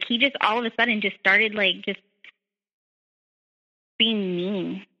 Like, he just all of a sudden just started, like, just being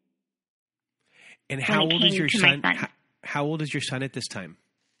mean. And how old is your son? How old is your son at this time?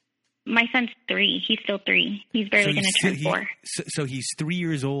 My son's 3. He's still 3. He's barely going to turn 4. So he's 3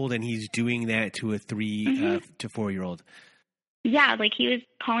 years old, and he's doing that to a 3 to 4-year-old. Yeah, like he was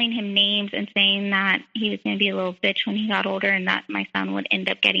calling him names and saying that he was going to be a little bitch when he got older, and that my son would end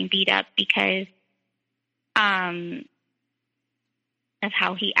up getting beat up because of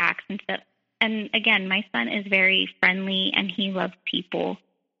how he acts and stuff. And again, my son is very friendly and he loves people.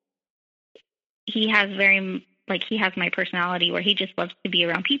 He has he has my personality where he just loves to be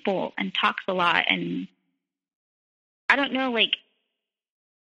around people and talks a lot. And I don't know, like,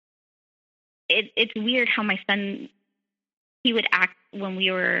 it's weird how my son, he would act when we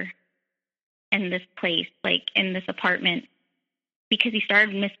were in this place, like in this apartment, because he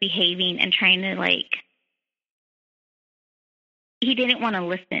started misbehaving and trying to, like, he didn't want to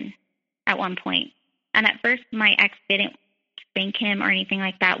listen at one point. And at first my ex didn't spank him or anything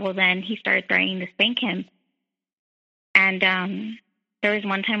like that. Well, then he started threatening to spank him. And there was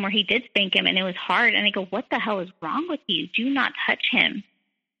one time where he did spank him, and it was hard. And I go, what the hell is wrong with you? Do not touch him.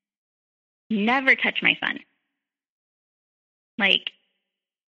 Never touch my son. Like,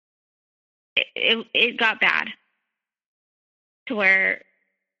 it got bad to where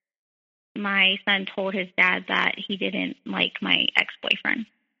my son told his dad that he didn't like my ex-boyfriend.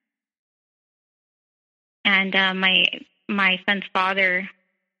 And my son's father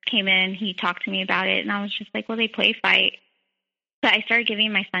came in, he talked to me about it, and I was just like, well, they play fight. But I started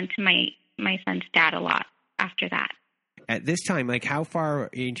giving my son to my son's dad a lot after that. At this time, like, how far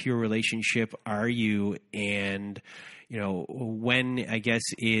into your relationship are you? And, you know, when, I guess,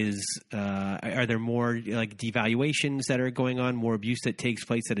 are there more, like, devaluations that are going on, more abuse that takes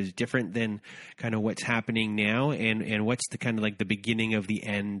place that is different than kind of what's happening now? And what's the kind of, like, the beginning of the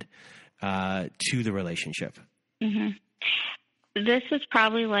end to the relationship? Mm-hmm. This was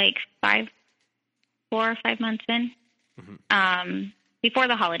probably like 4 or 5 months in, before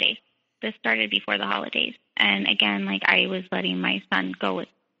the holidays. This started before the holidays. And again, like, I was letting my son go with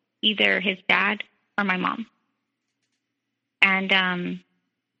either his dad or my mom. And,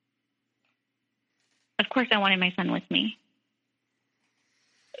 of course I wanted my son with me,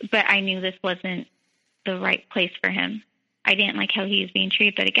 but I knew this wasn't the right place for him. I didn't like how he was being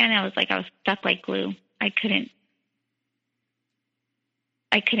treated, but again, I was stuck like glue. I couldn't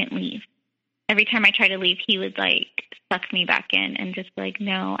leave. Every time I tried to leave, he would, like, suck me back in and just be like,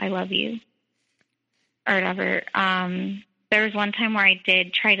 no, I love you, or whatever. There was one time where I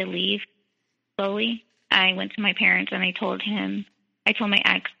did try to leave slowly. I went to my parents and I told my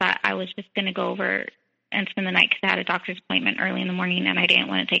ex that I was just going to go over and spend the night because I had a doctor's appointment early in the morning and I didn't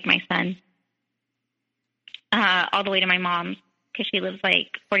want to take my son all the way to my mom's because she lives like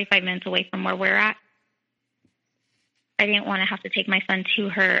 45 minutes away from where we're at. I didn't want to have to take my son to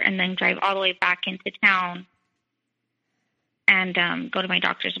her and then drive all the way back into town and go to my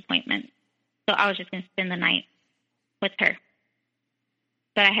doctor's appointment. So I was just going to spend the night with her.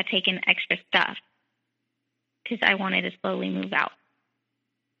 But I had taken extra stuff because I wanted to slowly move out.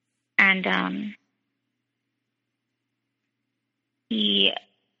 And he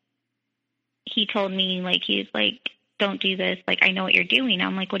told me, like, he's like, don't do this. Like, I know what you're doing.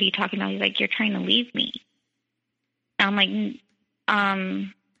 I'm like, what are you talking about? He's like, you're trying to leave me. I'm like,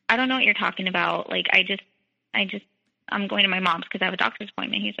 I don't know what you're talking about. Like, I'm going to my mom's because I have a doctor's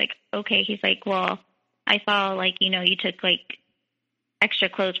appointment. He's like, okay. He's like, well, I saw, like, you know, you took, like, extra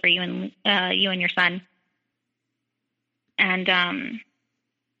clothes for you and your son. And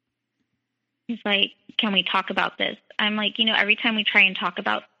he's like, can we talk about this? I'm like, you know, every time we try and talk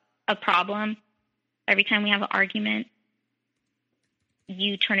about a problem, every time we have an argument,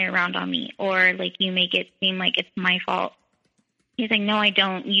 you turn it around on me, or like you make it seem like it's my fault. He's like, no, I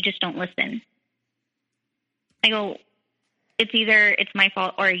don't. You just don't listen. I go, it's either it's my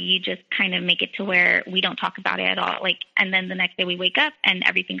fault or you just kind of make it to where we don't talk about it at all. Like, and then the next day we wake up and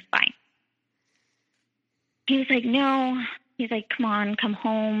everything's fine. He was like, no. He's like, come on, come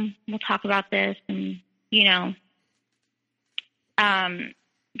home. We'll talk about this. And, you know,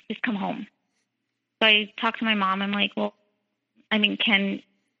 just come home. So I talked to my mom. I'm like, well, I mean, can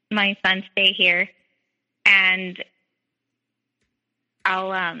my son stay here? And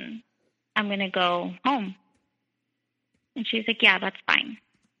I'm going to go home. And she's like, yeah, that's fine.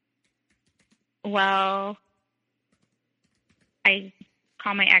 Well, I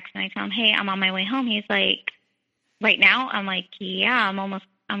call my ex and I tell him, hey, I'm on my way home. He's like, right now? I'm like, yeah,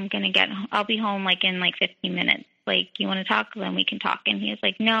 I'll be home like in like 15 minutes. Like, you want to talk? Then we can talk. And he's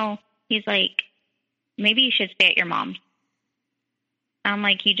like, no. He's like, maybe you should stay at your mom's. I'm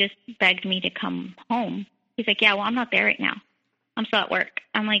like, you just begged me to come home. He's like, yeah, well, I'm not there right now. I'm still at work.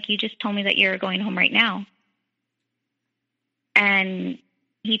 I'm like, you just told me that you're going home right now. And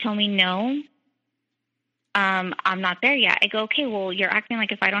he told me, no, I'm not there yet. I go, okay, well, you're acting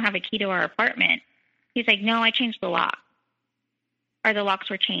like if I don't have a key to our apartment. He's like, no, I changed the lock. Or the locks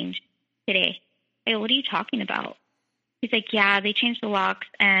were changed today. I go, what are you talking about? He's like, yeah, they changed the locks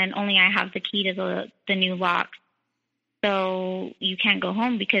and only I have the key to the new locks. So you can't go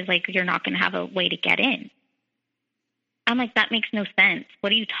home because, like, you're not going to have a way to get in. I'm like, that makes no sense.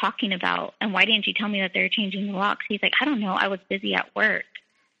 What are you talking about? And why didn't you tell me that they're changing the locks? He's like, I don't know. I was busy at work.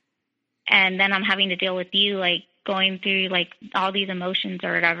 And then I'm having to deal with you, like, going through, like, all these emotions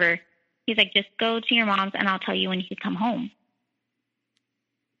or whatever. He's like, just go to your mom's and I'll tell you when you can come home.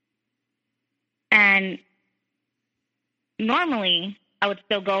 And normally I would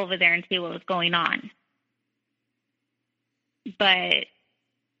still go over there and see what was going on. But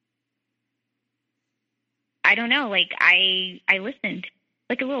I don't know, like, I listened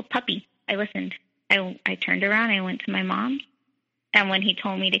like a little puppy. I listened. I turned around, I went to my mom's, and when he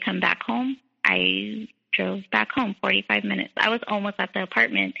told me to come back home, I drove back home 45 minutes. I was almost at the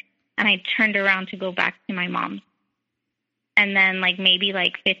apartment, and I turned around to go back to my mom's. And then, like, maybe,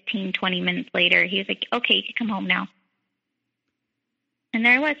 like, 15, 20 minutes later, he was like, okay, you can come home now. And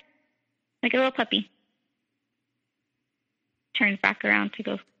there I was, like a little puppy. Turned back around to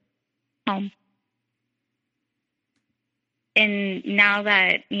go home. And now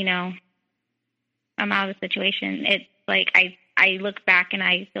that, you know, I'm out of the situation, it's like I look back and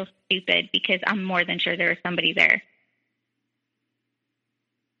I feel stupid because I'm more than sure there was somebody there.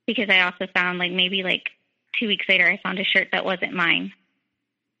 Because I also found, like, maybe like 2 weeks later, I found a shirt that wasn't mine.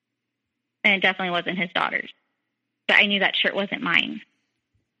 And it definitely wasn't his daughter's. But I knew that shirt wasn't mine.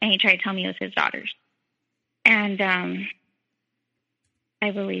 And he tried to tell me it was his daughter's. And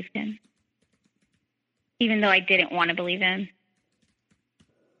I believed him. Even though I didn't want to believe him.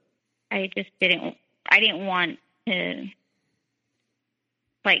 I didn't want to,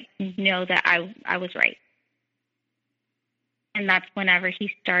 like, know that I was right. And that's whenever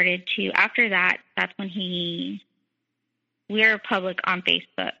he started to, after that, that's when we were public on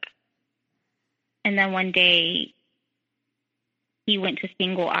Facebook. And then one day, he went to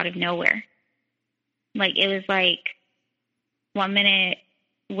single out of nowhere. Like, it was like, 1 minute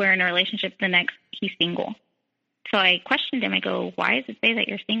we're in a relationship, the next he's single. So I questioned him. I go, why does it say that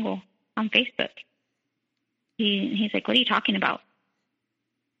you're single on Facebook? He's like, what are you talking about?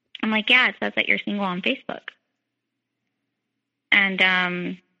 I'm like, yeah, it says that you're single on Facebook.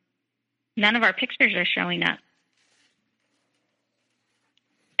 And none of our pictures are showing up.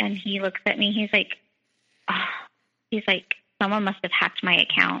 And he looks at me. He's like, someone must have hacked my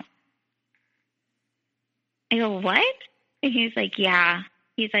account. I go, what? And he's like, yeah.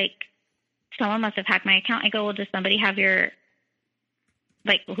 He's like, someone must have hacked my account. I go, well, does somebody have your,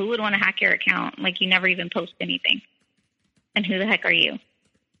 like, who would want to hack your account? Like, you never even post anything. And who the heck are you?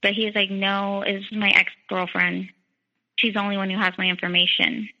 But he's like, no, it's my ex-girlfriend. She's the only one who has my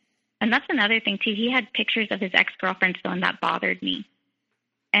information. And that's another thing, too. He had pictures of his ex-girlfriend still, and that bothered me.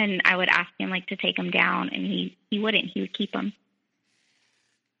 And I would ask him, like, to take them down, and he wouldn't. He would keep them.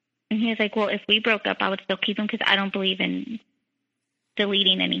 And he was like, well, if we broke up, I would still keep them because I don't believe in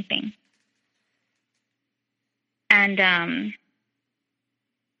deleting anything. And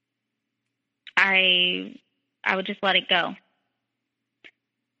I would just let it go.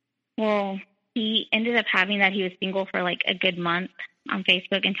 Well, he ended up having that he was single for like a good month on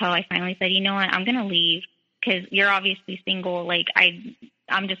Facebook until I finally said, you know what, I'm going to leave because you're obviously single. Like,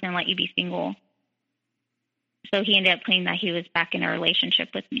 I'm just going to let you be single. So he ended up claiming that he was back in a relationship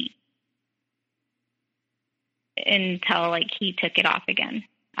with me until, like, he took it off again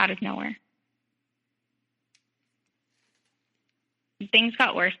out of nowhere. Things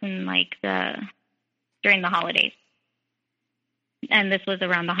got worse in, like, during the holidays. And this was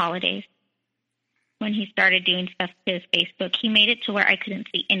around the holidays. When he started doing stuff to his Facebook, he made it to where I couldn't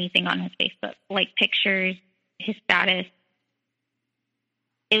see anything on his Facebook, like pictures, his status.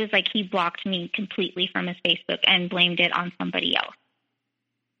 It was like he blocked me completely from his Facebook and blamed it on somebody else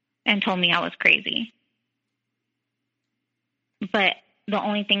and told me I was crazy. But the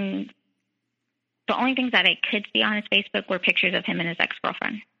only things that I could see on his Facebook were pictures of him and his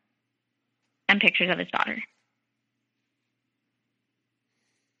ex-girlfriend and pictures of his daughter.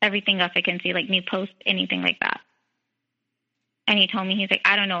 Everything else I can see, like new posts, anything like that. And he told me, he's like,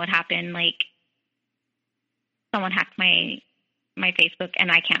 I don't know what happened. Like, someone hacked my Facebook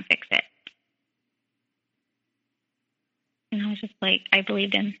and I can't fix it. And I was just like, I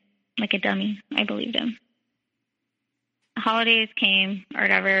believed him. Like a dummy. I believed him. The holidays came or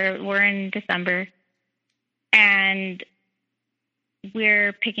whatever. We're in December. And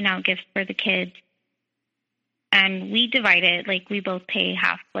we're picking out gifts for the kids. And we divide it, like we both pay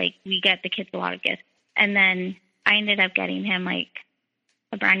half, like we get the kids a lot of gifts. And then I ended up getting him like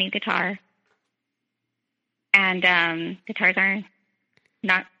a brand new guitar. And guitars are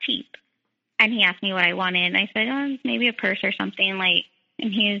not cheap. And he asked me what I wanted. And I said, oh, maybe a purse or something like,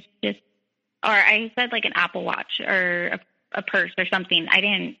 and he was just, or I said like an Apple Watch or a purse or something. I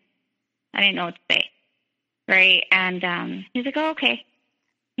didn't know what to say. Right. And he's like, oh, okay.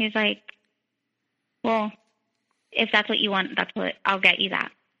 He's like, well, if that's what you want, that's what I'll get you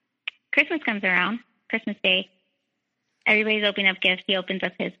that. Christmas comes around, Christmas Day. Everybody's opening up gifts. He opens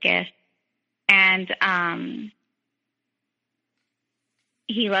up his gift. And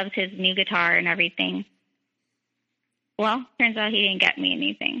he loves his new guitar and everything. Well, turns out he didn't get me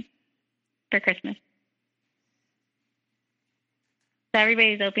anything for Christmas. So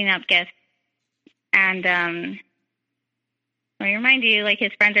everybody's opening up gifts. And let me remind you, like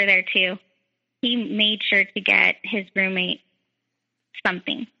his friends are there too. He made sure to get his roommate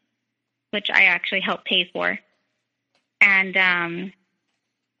something, which I actually helped pay for. And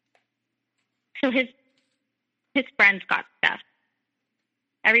so his friends got stuff.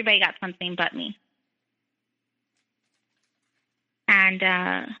 Everybody got something but me. And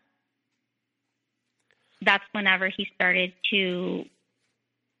that's whenever he started to,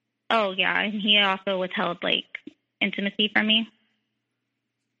 oh yeah, and he also withheld like intimacy from me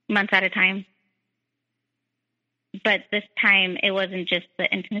months at a time. But this time, it wasn't just the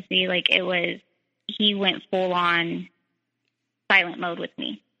intimacy. Like, it was, he went full-on silent mode with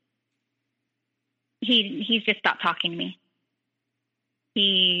me. He's just stopped talking to me.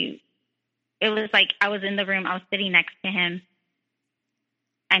 It was like I was in the room, I was sitting next to him,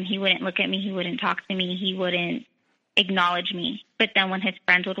 and he wouldn't look at me, he wouldn't talk to me, he wouldn't acknowledge me. But then when his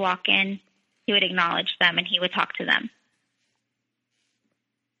friends would walk in, he would acknowledge them, and he would talk to them.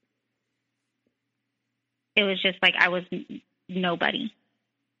 It was just like I was nobody.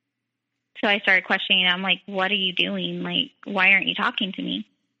 So I started questioning. I'm like, what are you doing? Like, why aren't you talking to me?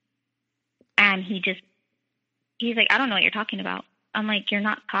 And he's like, I don't know what you're talking about. I'm like, you're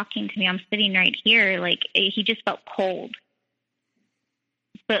not talking to me. I'm sitting right here. Like, he just felt cold.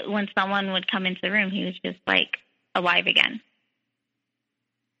 But when someone would come into the room, he was just like alive again.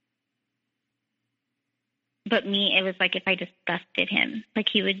 But me, it was like if I disgusted him. Like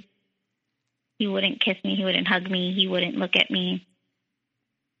he wouldn't kiss me. He wouldn't hug me. He wouldn't look at me.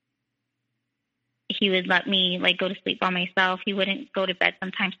 He would let me like go to sleep by myself. He wouldn't go to bed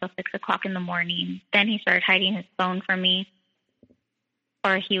sometimes till 6 o'clock in the morning. Then he started hiding his phone from me.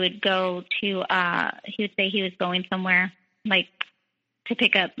 Or he would go to, he would say he was going somewhere like to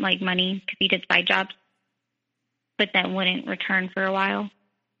pick up like money because he did side jobs, but then wouldn't return for a while.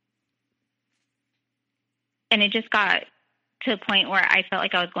 And it just got to a point where I felt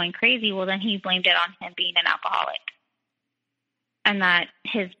like I was going crazy. Well, then he blamed it on him being an alcoholic and that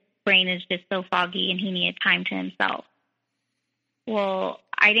his brain is just so foggy and he needed time to himself. Well,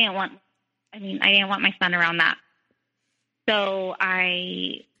 I didn't want my son around that. So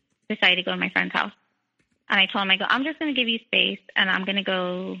I decided to go to my friend's house. And I told him, I'm just going to give you space and I'm going to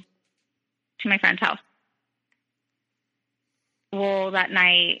go to my friend's house. Well, that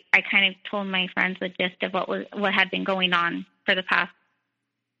night, I kind of told my friends the gist of what had been going on for the past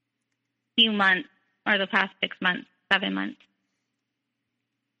few months, or the past 6 months, 7 months.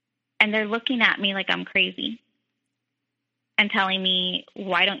 And they're looking at me like I'm crazy and telling me,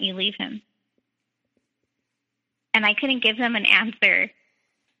 why don't you leave him? And I couldn't give them an answer.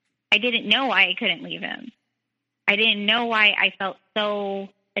 I didn't know why I couldn't leave him. I didn't know why I felt so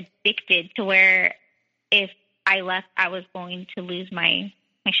addicted to where if I left, I was going to lose my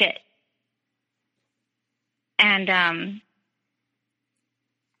shit. And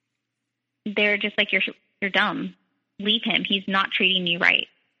they're just like, you're dumb. leave him. He's not treating me right.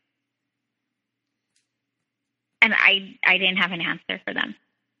 And I didn't have an answer for them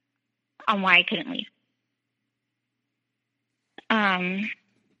on why I couldn't leave.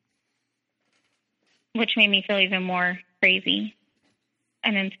 Which made me feel even more crazy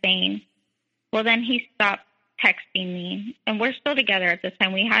and insane. Well, then he stopped texting me, and we're still together at this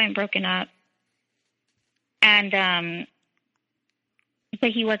time. We hadn't broken up. And, but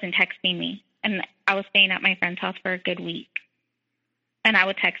he wasn't texting me. And I was staying at my friend's house for a good week. And I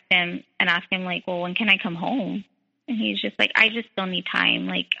would text him and ask him, like, well, when can I come home? And he's just like, I just still need time.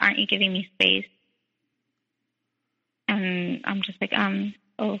 Like, aren't you giving me space? And I'm just like,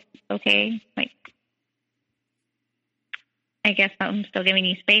 oh, okay. Like, I guess I'm still giving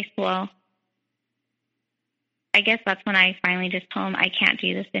you space. Well, I guess that's when I finally just told him I can't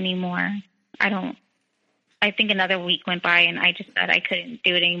do this anymore. I think another week went by, and I just said I couldn't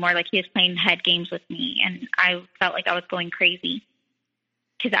do it anymore. Like, he was playing head games with me, and I felt like I was going crazy.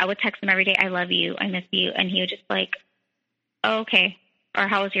 Because I would text him every day, I love you, I miss you. And he would just like, oh, okay. Or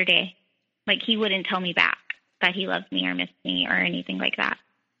how was your day? Like, he wouldn't tell me back that he loved me or missed me or anything like that.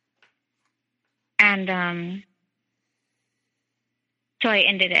 And so I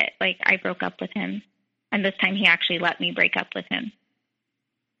ended it. Like, I broke up with him. And this time he actually let me break up with him.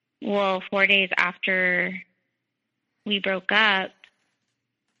 Well, 4 days after we broke up,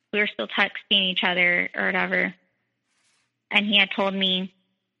 we were still texting each other or whatever. And he had told me,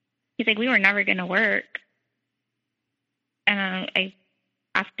 he's like, we were never going to work. And I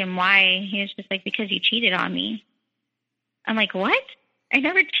asked him why. He was just like, because you cheated on me. I'm like, what? I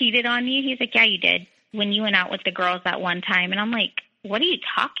never cheated on you. He's like, yeah, you did. When you went out with the girls that one time. And I'm like, what are you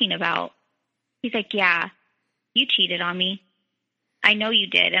talking about? He's like, yeah, you cheated on me. I know you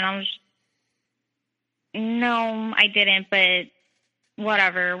did. And I was, no, I didn't, but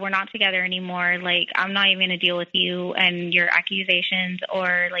whatever. We're not together anymore. Like, I'm not even going to deal with you and your accusations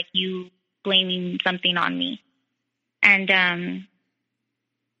or like you blaming something on me. And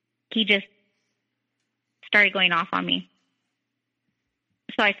he just started going off on me.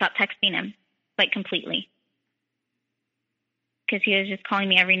 So I stopped texting him, like, completely. Because he was just calling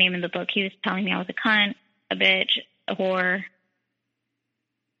me every name in the book. He was telling me I was a cunt, a bitch, a whore,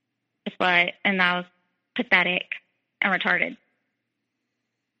 a slut, and that was pathetic and retarded.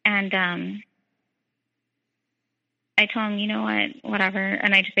 And I told him, you know what, whatever,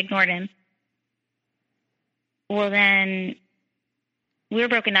 and I just ignored him. Well, then we were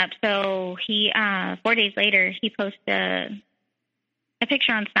broken up, so he, 4 days later, he posted a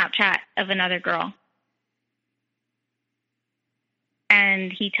picture on Snapchat of another girl.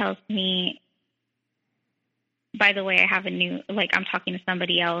 And he tells me, by the way, I have a new, like, I'm talking to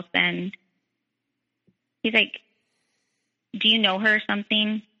somebody else. And he's like, do you know her or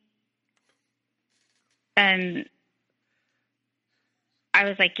something? And I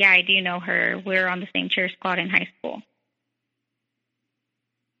was like, yeah, I do know her. We're on the same cheer squad in high school.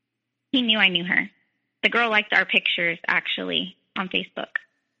 He knew I knew her. The girl liked our pictures, actually, on Facebook.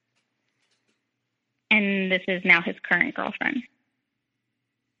 And this is now his current girlfriend.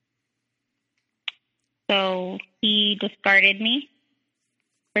 So he discarded me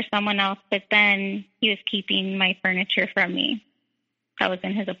for someone else, but then he was keeping my furniture from me. That was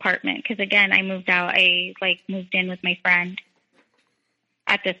in his apartment. Because, again, I moved out. I, moved in with my friend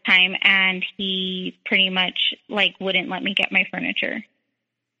at this time, and he pretty much, wouldn't let me get my furniture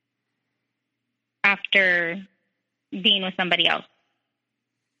after being with somebody else.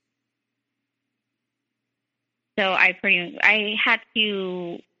 So I had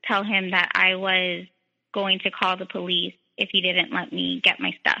to tell him that I was going to call the police if he didn't let me get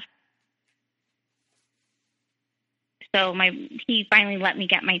my stuff. So he finally let me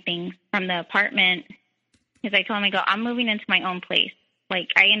get my things from the apartment because I told him, I'm moving into my own place.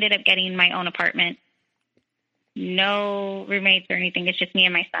 I ended up getting my own apartment. No roommates or anything. It's just me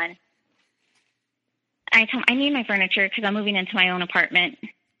and my son. I told him I need my furniture because I'm moving into my own apartment.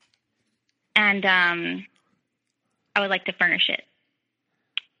 And I would like to furnish it.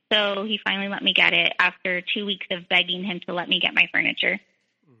 So he finally let me get it after 2 weeks of begging him to let me get my furniture.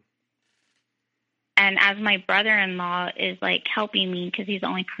 And as my brother-in-law is helping me because he's the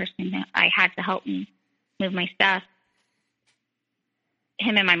only person that I had to help me move my stuff,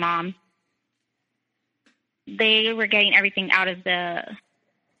 him and my mom, they were getting everything out of the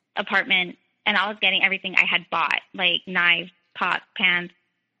apartment, and I was getting everything I had bought, like knives, pots, pans,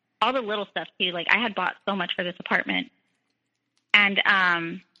 all the little stuff too. I had bought so much for this apartment. And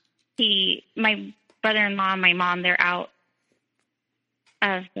my brother-in-law and my mom, they're out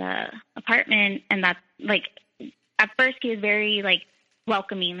of the apartment, and that's at first he was very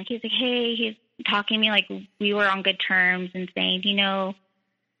welcoming. He's like, hey, talking to me like we were on good terms and saying, you know,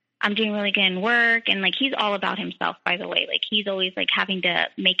 I'm doing really good in work. And like, he's all about himself, by the way. Like, he's always like having to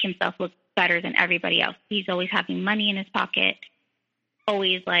make himself look better than everybody else. He's always having money in his pocket,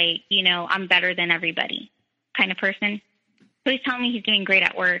 always like, you know, I'm better than everybody kind of person. So he's telling me he's doing great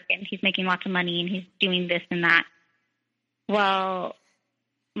at work and he's making lots of money and he's doing this and that. Well,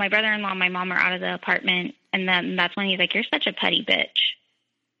 my brother-in-law and my mom are out of the apartment. And then that's when he's like, you're such a petty bitch.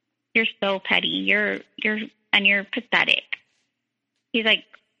 You're so petty. You're pathetic. He's like,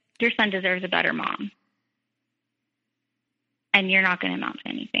 your son deserves a better mom. And you're not going to amount to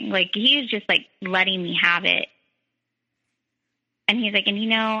anything. Like, he's just like letting me have it. And he's like, and you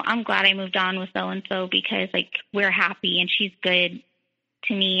know, I'm glad I moved on with so-and-so because like we're happy and she's good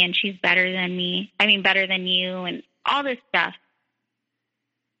to me and she's better than me. I mean, better than you and all this stuff.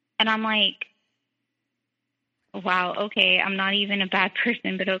 And I'm like, wow, okay, I'm not even a bad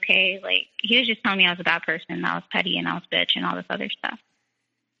person, but okay. Like, he was just telling me I was a bad person and I was petty and I was bitch and all this other stuff.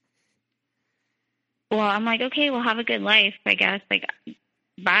 Well, I'm like, okay, well, have a good life, I guess. Like,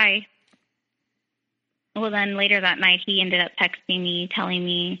 bye. Well, then later that night, he ended up texting me, telling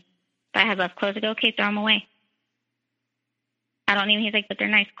me that I had left clothes. I go, okay, throw them away. I don't need, he's like, but they're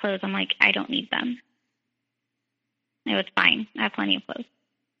nice clothes. I'm like, I don't need them. No, it's fine. I have plenty of clothes.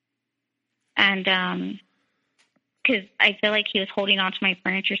 And, because I feel like he was holding on to my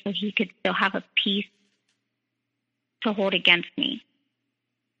furniture so he could still have a piece to hold against me.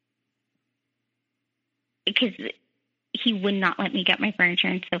 Because he would not let me get my furniture,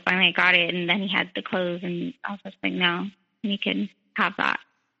 and so finally I got it, and then he had the clothes, and I was just like, no, you can have that.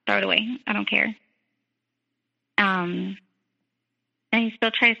 Throw it away. I don't care. And he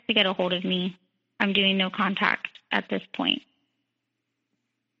still tries to get a hold of me. I'm doing no contact at this point,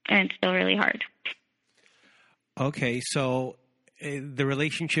 and it's still really hard. Okay, so the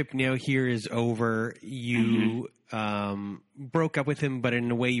relationship now here is over. You broke up with him, but in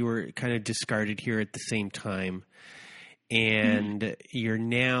a way you were kind of discarded here at the same time. And you're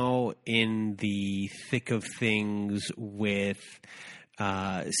now in the thick of things with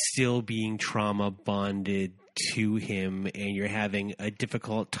still being trauma bonded to him, and you're having a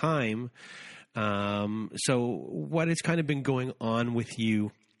difficult time. So what has kind of been going on with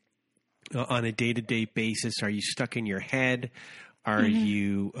you on a day-to-day basis? Are you stuck in your head? Are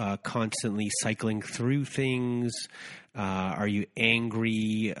you constantly cycling through things? Are you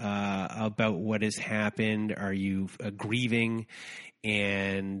angry about what has happened? Are you grieving?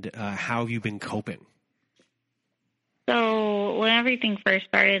 And how have you been coping? So when everything first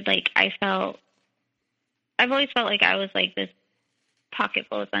started, like, I've always felt like I was like this pocket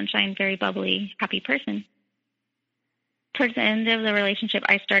full of sunshine, very bubbly, happy person. Towards the end of the relationship,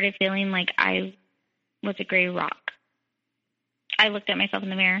 I started feeling like I was a gray rock. I looked at myself in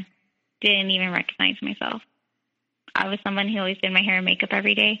the mirror, didn't even recognize myself. I was someone who always did my hair and makeup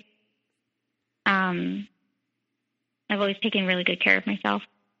every day. I've always taken really good care of myself.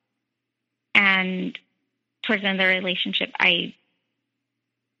 And towards the end of the relationship, I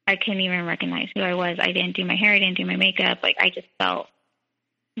couldn't even recognize who I was. I didn't do my hair, I didn't do my makeup. Like, I just felt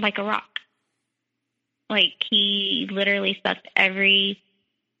like a rock. Like, he literally sucked every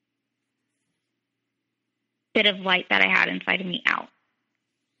bit of light that I had inside of me out.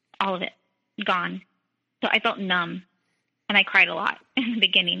 All of it. Gone. So I felt numb. And I cried a lot in the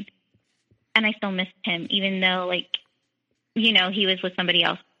beginning. And I still missed him, even though, like, you know, he was with somebody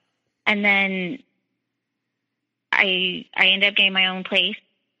else. And then I ended up getting my own place,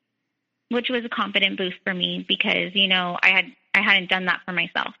 which was a confident boost for me because, you know, I hadn't done that for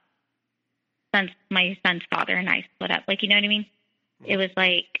myself since my son's father and I split up. Like, you know what I mean? It was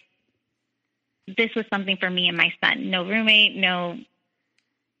like, this was something for me and my son. No roommate, no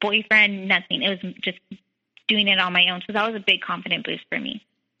boyfriend, nothing. It was just doing it on my own. So that was a big confident boost for me.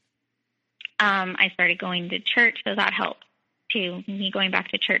 I started going to church, so that helped too, me going back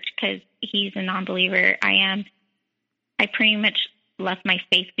to church because he's a non-believer. I am. I pretty much left my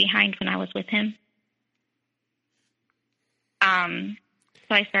faith behind when I was with him.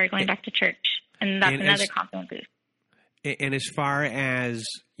 So I started going back to church, and that's another confident boost. And as far as,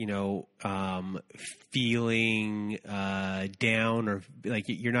 you know, feeling down or like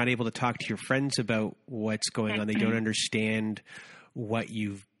you're not able to talk to your friends about what's going on, they don't understand what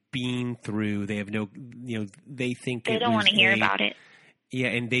you've been through. They have no, you know, they think they don't want to hear about it. Yeah,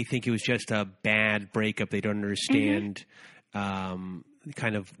 and they think it was just a bad breakup. They don't understand kind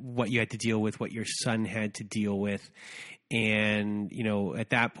of what you had to deal with, what your son had to deal with. And, you know,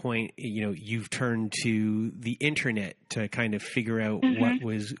 at that point, you know, you've turned to the internet to kind of figure out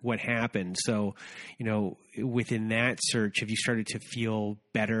what happened. So, you know, within that search, have you started to feel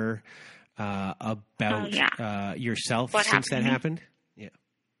better about yourself What since that happened? happened? Yeah.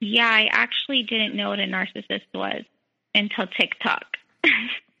 Yeah, I actually didn't know what a narcissist was until TikTok.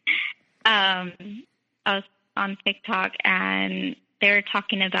 I was on TikTok and they were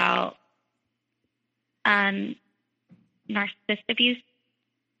talking about narcissist abuse,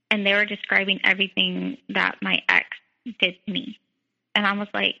 and they were describing everything that my ex did to me. And I was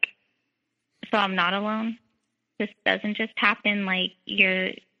like, so I'm not alone? This doesn't just happen, like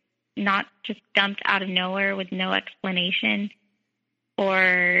you're not just dumped out of nowhere with no explanation,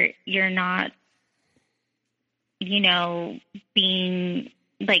 or you're not, being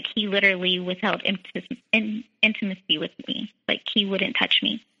like, he literally withheld intimacy with me. Like, he wouldn't touch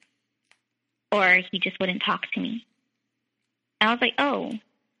me, or he just wouldn't talk to me. And I was like, oh,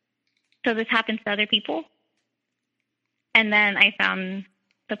 so this happens to other people? And then I found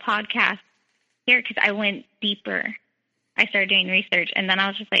the podcast here because I went deeper. I started doing research, and then I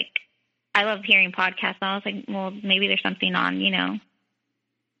was just like, I love hearing podcasts. I was like, well, maybe there's something on,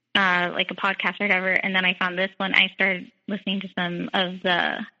 like a podcast or whatever. And then I found this one. I started listening to some of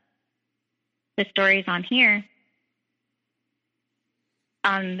the stories on here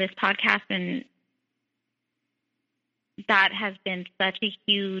on this podcast, and that has been such a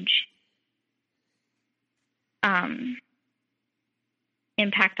huge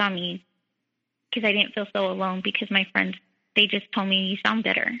impact on me, because I didn't feel so alone, because my friends, they just told me, you sound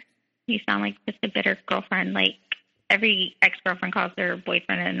bitter. You sound like just a bitter girlfriend. Like every ex-girlfriend calls their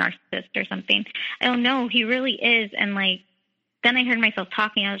boyfriend a narcissist or something. I don't know. He really is. And like, then I heard myself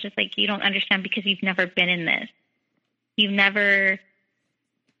talking. I was just like, you don't understand, because you've never been in this. You've never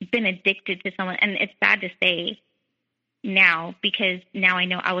been addicted to someone. And it's sad to say now, because now I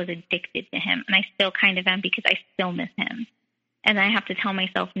know I was addicted to him, and I still kind of am, because I still miss him. And I have to tell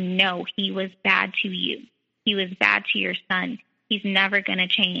myself, no, he was bad to you. He was bad to your son. He's never going to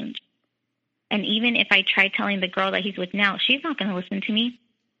change. And even if I try telling the girl that he's with now, she's not going to listen to me,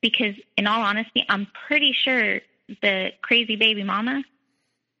 because in all honesty, I'm pretty sure the crazy baby mama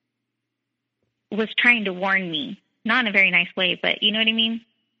was trying to warn me, not in a very nice way, but you know what I mean?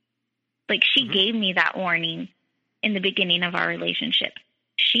 Like, she gave me that warning in the beginning of our relationship.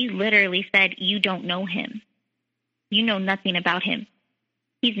 She literally said, you don't know him. You know nothing about him.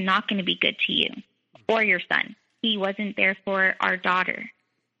 He's not going to be good to you or your son. He wasn't there for our daughter.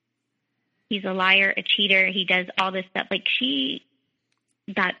 He's a liar, a cheater. He does all this stuff. Like,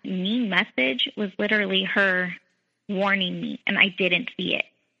 that mean message was literally her warning me, and I didn't see it.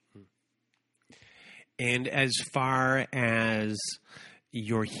 And as far as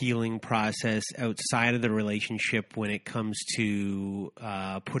your healing process outside of the relationship, when it comes to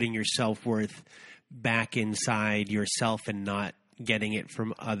putting your self-worth back inside yourself and not getting it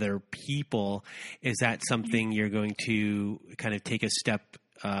from other people, is that something you're going to kind of take a step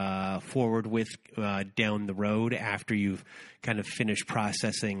forward with down the road after you've kind of finished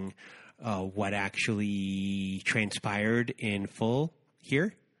processing what actually transpired in full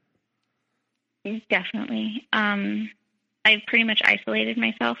here? Definitely. I've pretty much isolated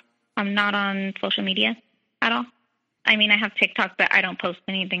myself. I'm not on social media at all. I mean, I have TikTok, but I don't post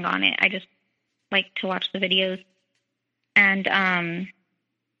anything on it. I just like to watch the videos. And I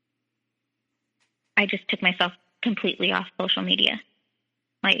just took myself completely off social media,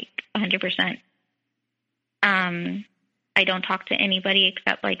 like 100%. I don't talk to anybody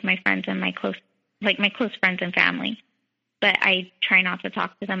except like my friends and my close friends and family. But I try not to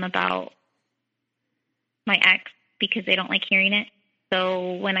talk to them about my ex, because they don't like hearing it.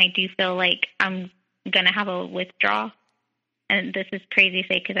 So when I do feel like I'm going to have a withdrawal, and this is crazy to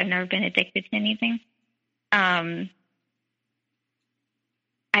say because I've never been addicted to anything, I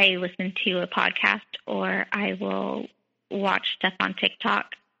listen to a podcast, or I will watch stuff on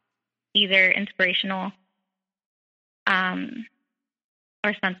TikTok, either inspirational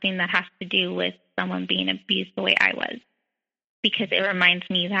or something that has to do with someone being abused the way I was, because it reminds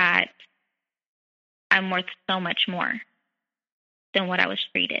me that I'm worth so much more than what I was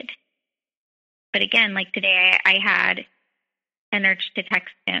treated. But again, like today, I had an urge to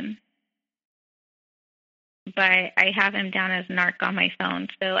text him, but I have him down as Narc on my phone.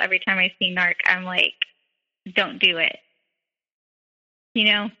 So every time I see Narc, I'm like, don't do it. You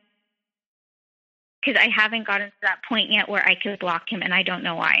know? Because I haven't gotten to that point yet where I could block him, and I don't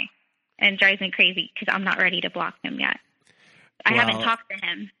know why. And it drives me crazy because I'm not ready to block him yet. I haven't talked to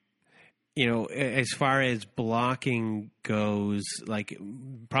him. You know, as far as blocking goes, like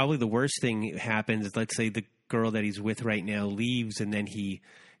probably the worst thing happens is, let's say the girl that he's with right now leaves, and then he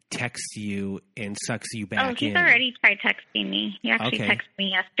texts you and sucks you back in. Oh, he's already tried texting me. He actually texted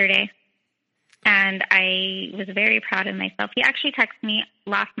me yesterday, and I was very proud of myself. He actually texted me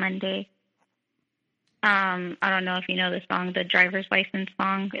last Monday, I don't know if you know the song, the driver's license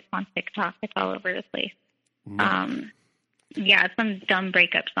song. It's on TikTok. It's all over the place. No. Yeah, it's some dumb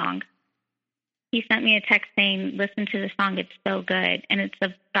breakup song. He sent me a text saying, listen to the song. It's so good. And it's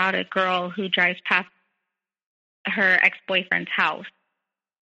about a girl who drives past her ex-boyfriend's house.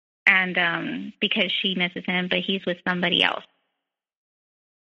 And because she misses him, but he's with somebody else.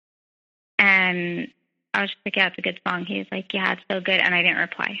 And I was just like, yeah, it's a good song. He was like, yeah, it's so good. And I didn't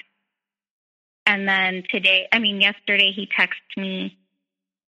reply. And then yesterday he texted me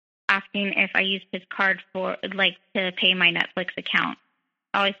asking if I used his card to pay my Netflix account.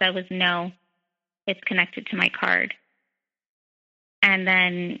 All I said was no, it's connected to my card. And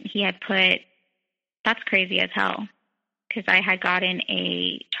then he had put, that's crazy as hell, because I had gotten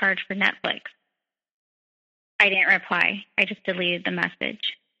a charge for Netflix. I didn't reply. I just deleted the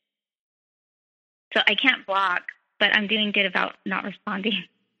message. So I can't block, but I'm doing good about not responding.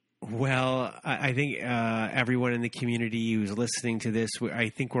 Well, I think everyone in the community who's listening to this, I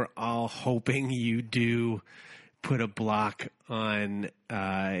think we're all hoping you do put a block on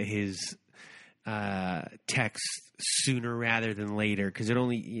his text sooner rather than later, because it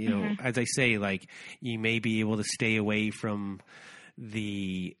only, as I say, like, you may be able to stay away from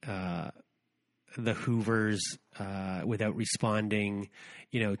the Hoovers without responding,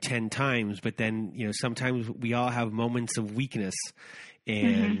 10 times, but then, sometimes we all have moments of weakness,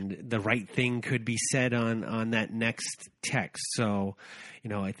 and the right thing could be said on that next text. So,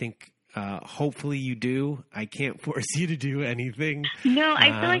 I think hopefully you do. I can't force you to do anything. No,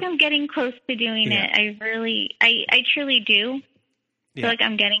 I feel like I'm getting close to doing it. I truly do. Feel like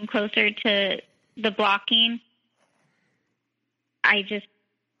I'm getting closer to the blocking. I don't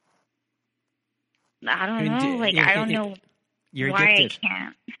know. I don't know why addicted. I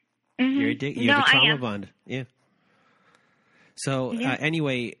can't. You're addicted. You have a trauma bond. Yeah. So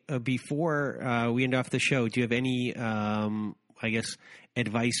anyway, before we end off the show, do you have any,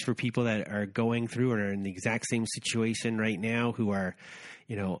 advice for people that are going through or are in the exact same situation right now, who are,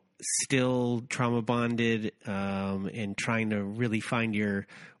 still trauma bonded and trying to really find your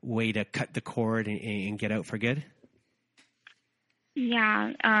way to cut the cord and get out for good?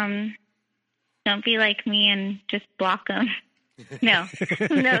 Yeah. Don't be like me and just block them. No,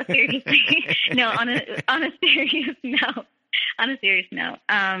 seriously. No, on a serious note. On a serious note,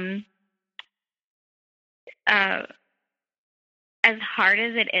 as hard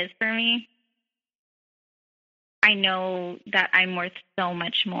as it is for me, I know that I'm worth so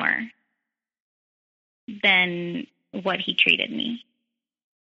much more than what he treated me.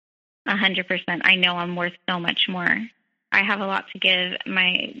 100%. I know I'm worth so much more. I have a lot to give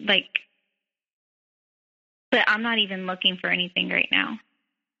but I'm not even looking for anything right now.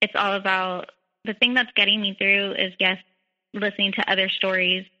 It's all about, the thing that's getting me through is, yes, listening to other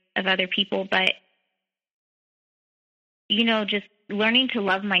stories of other people, but, just learning to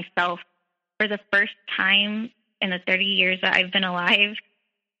love myself for the first time in the 30 years that I've been alive.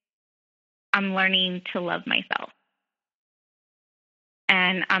 I'm learning to love myself.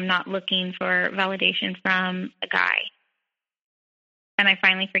 And I'm not looking for validation from a guy. And I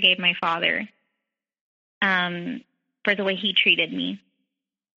finally forgave my father for the way he treated me.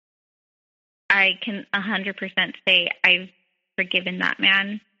 I can 100% say I've forgiven that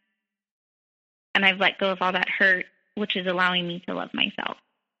man, and I've let go of all that hurt, which is allowing me to love myself.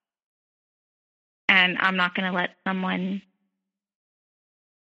 And I'm not going to let someone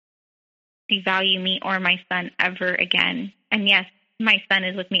devalue me or my son ever again. And yes, my son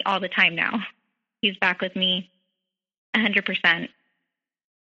is with me all the time now. He's back with me 100%.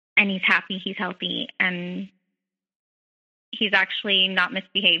 And he's happy, he's healthy, and he's actually not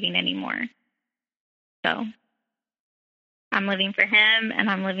misbehaving anymore. So I'm living for him, and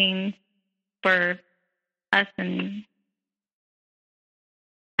I'm living for us. And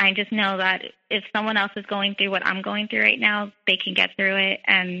I just know that if someone else is going through what I'm going through right now, they can get through it.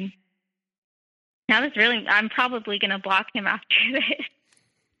 And now I'm probably going to block him after this.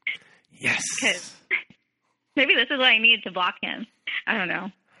 Yes. Because maybe this is what I needed to block him. I don't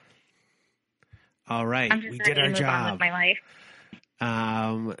know. All right. We did our job. With my life.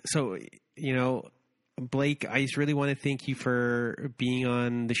 So, Blake, I just really want to thank you for being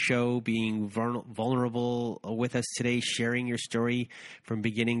on the show, being vulnerable with us today, sharing your story from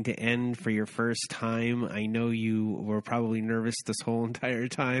beginning to end for your first time. I know you were probably nervous this whole entire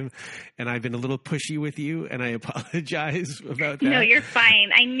time, and I've been a little pushy with you, and I apologize about that. No, you're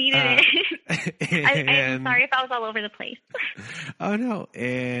fine. I needed it. I'm sorry if I was all over the place. Oh, no.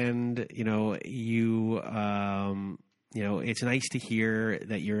 And, it's nice to hear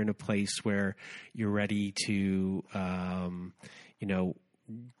that you're in a place where you're ready to,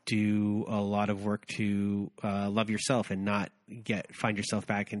 do a lot of work to love yourself and not find yourself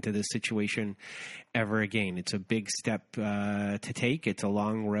back into this situation ever again. It's a big step to take. It's a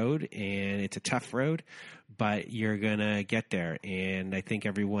long road and it's a tough road, but you're going to get there. And I think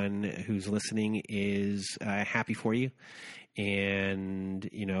everyone who's listening is happy for you. And,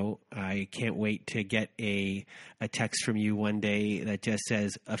 you know, I can't wait to get a text from you one day that just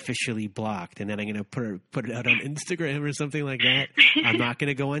says officially blocked. And then I'm going to put it out on Instagram or something like that. I'm not going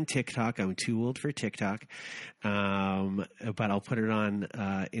to go on TikTok. I'm too old for TikTok. But I'll put it on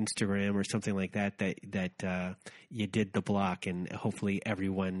Instagram or something like that you did the block, and hopefully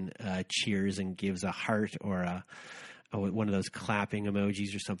everyone cheers and gives a heart or one of those clapping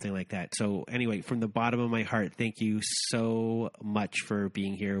emojis or something like that. So anyway, from the bottom of my heart, thank you so much for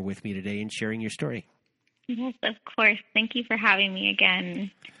being here with me today and sharing your story. Yes, of course. Thank you for having me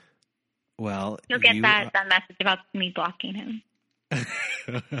again. Well, you'll get that message about me blocking him.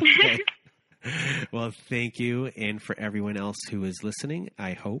 Okay. Well, thank you. And for everyone else who is listening,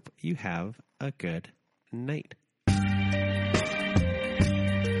 I hope you have a good night.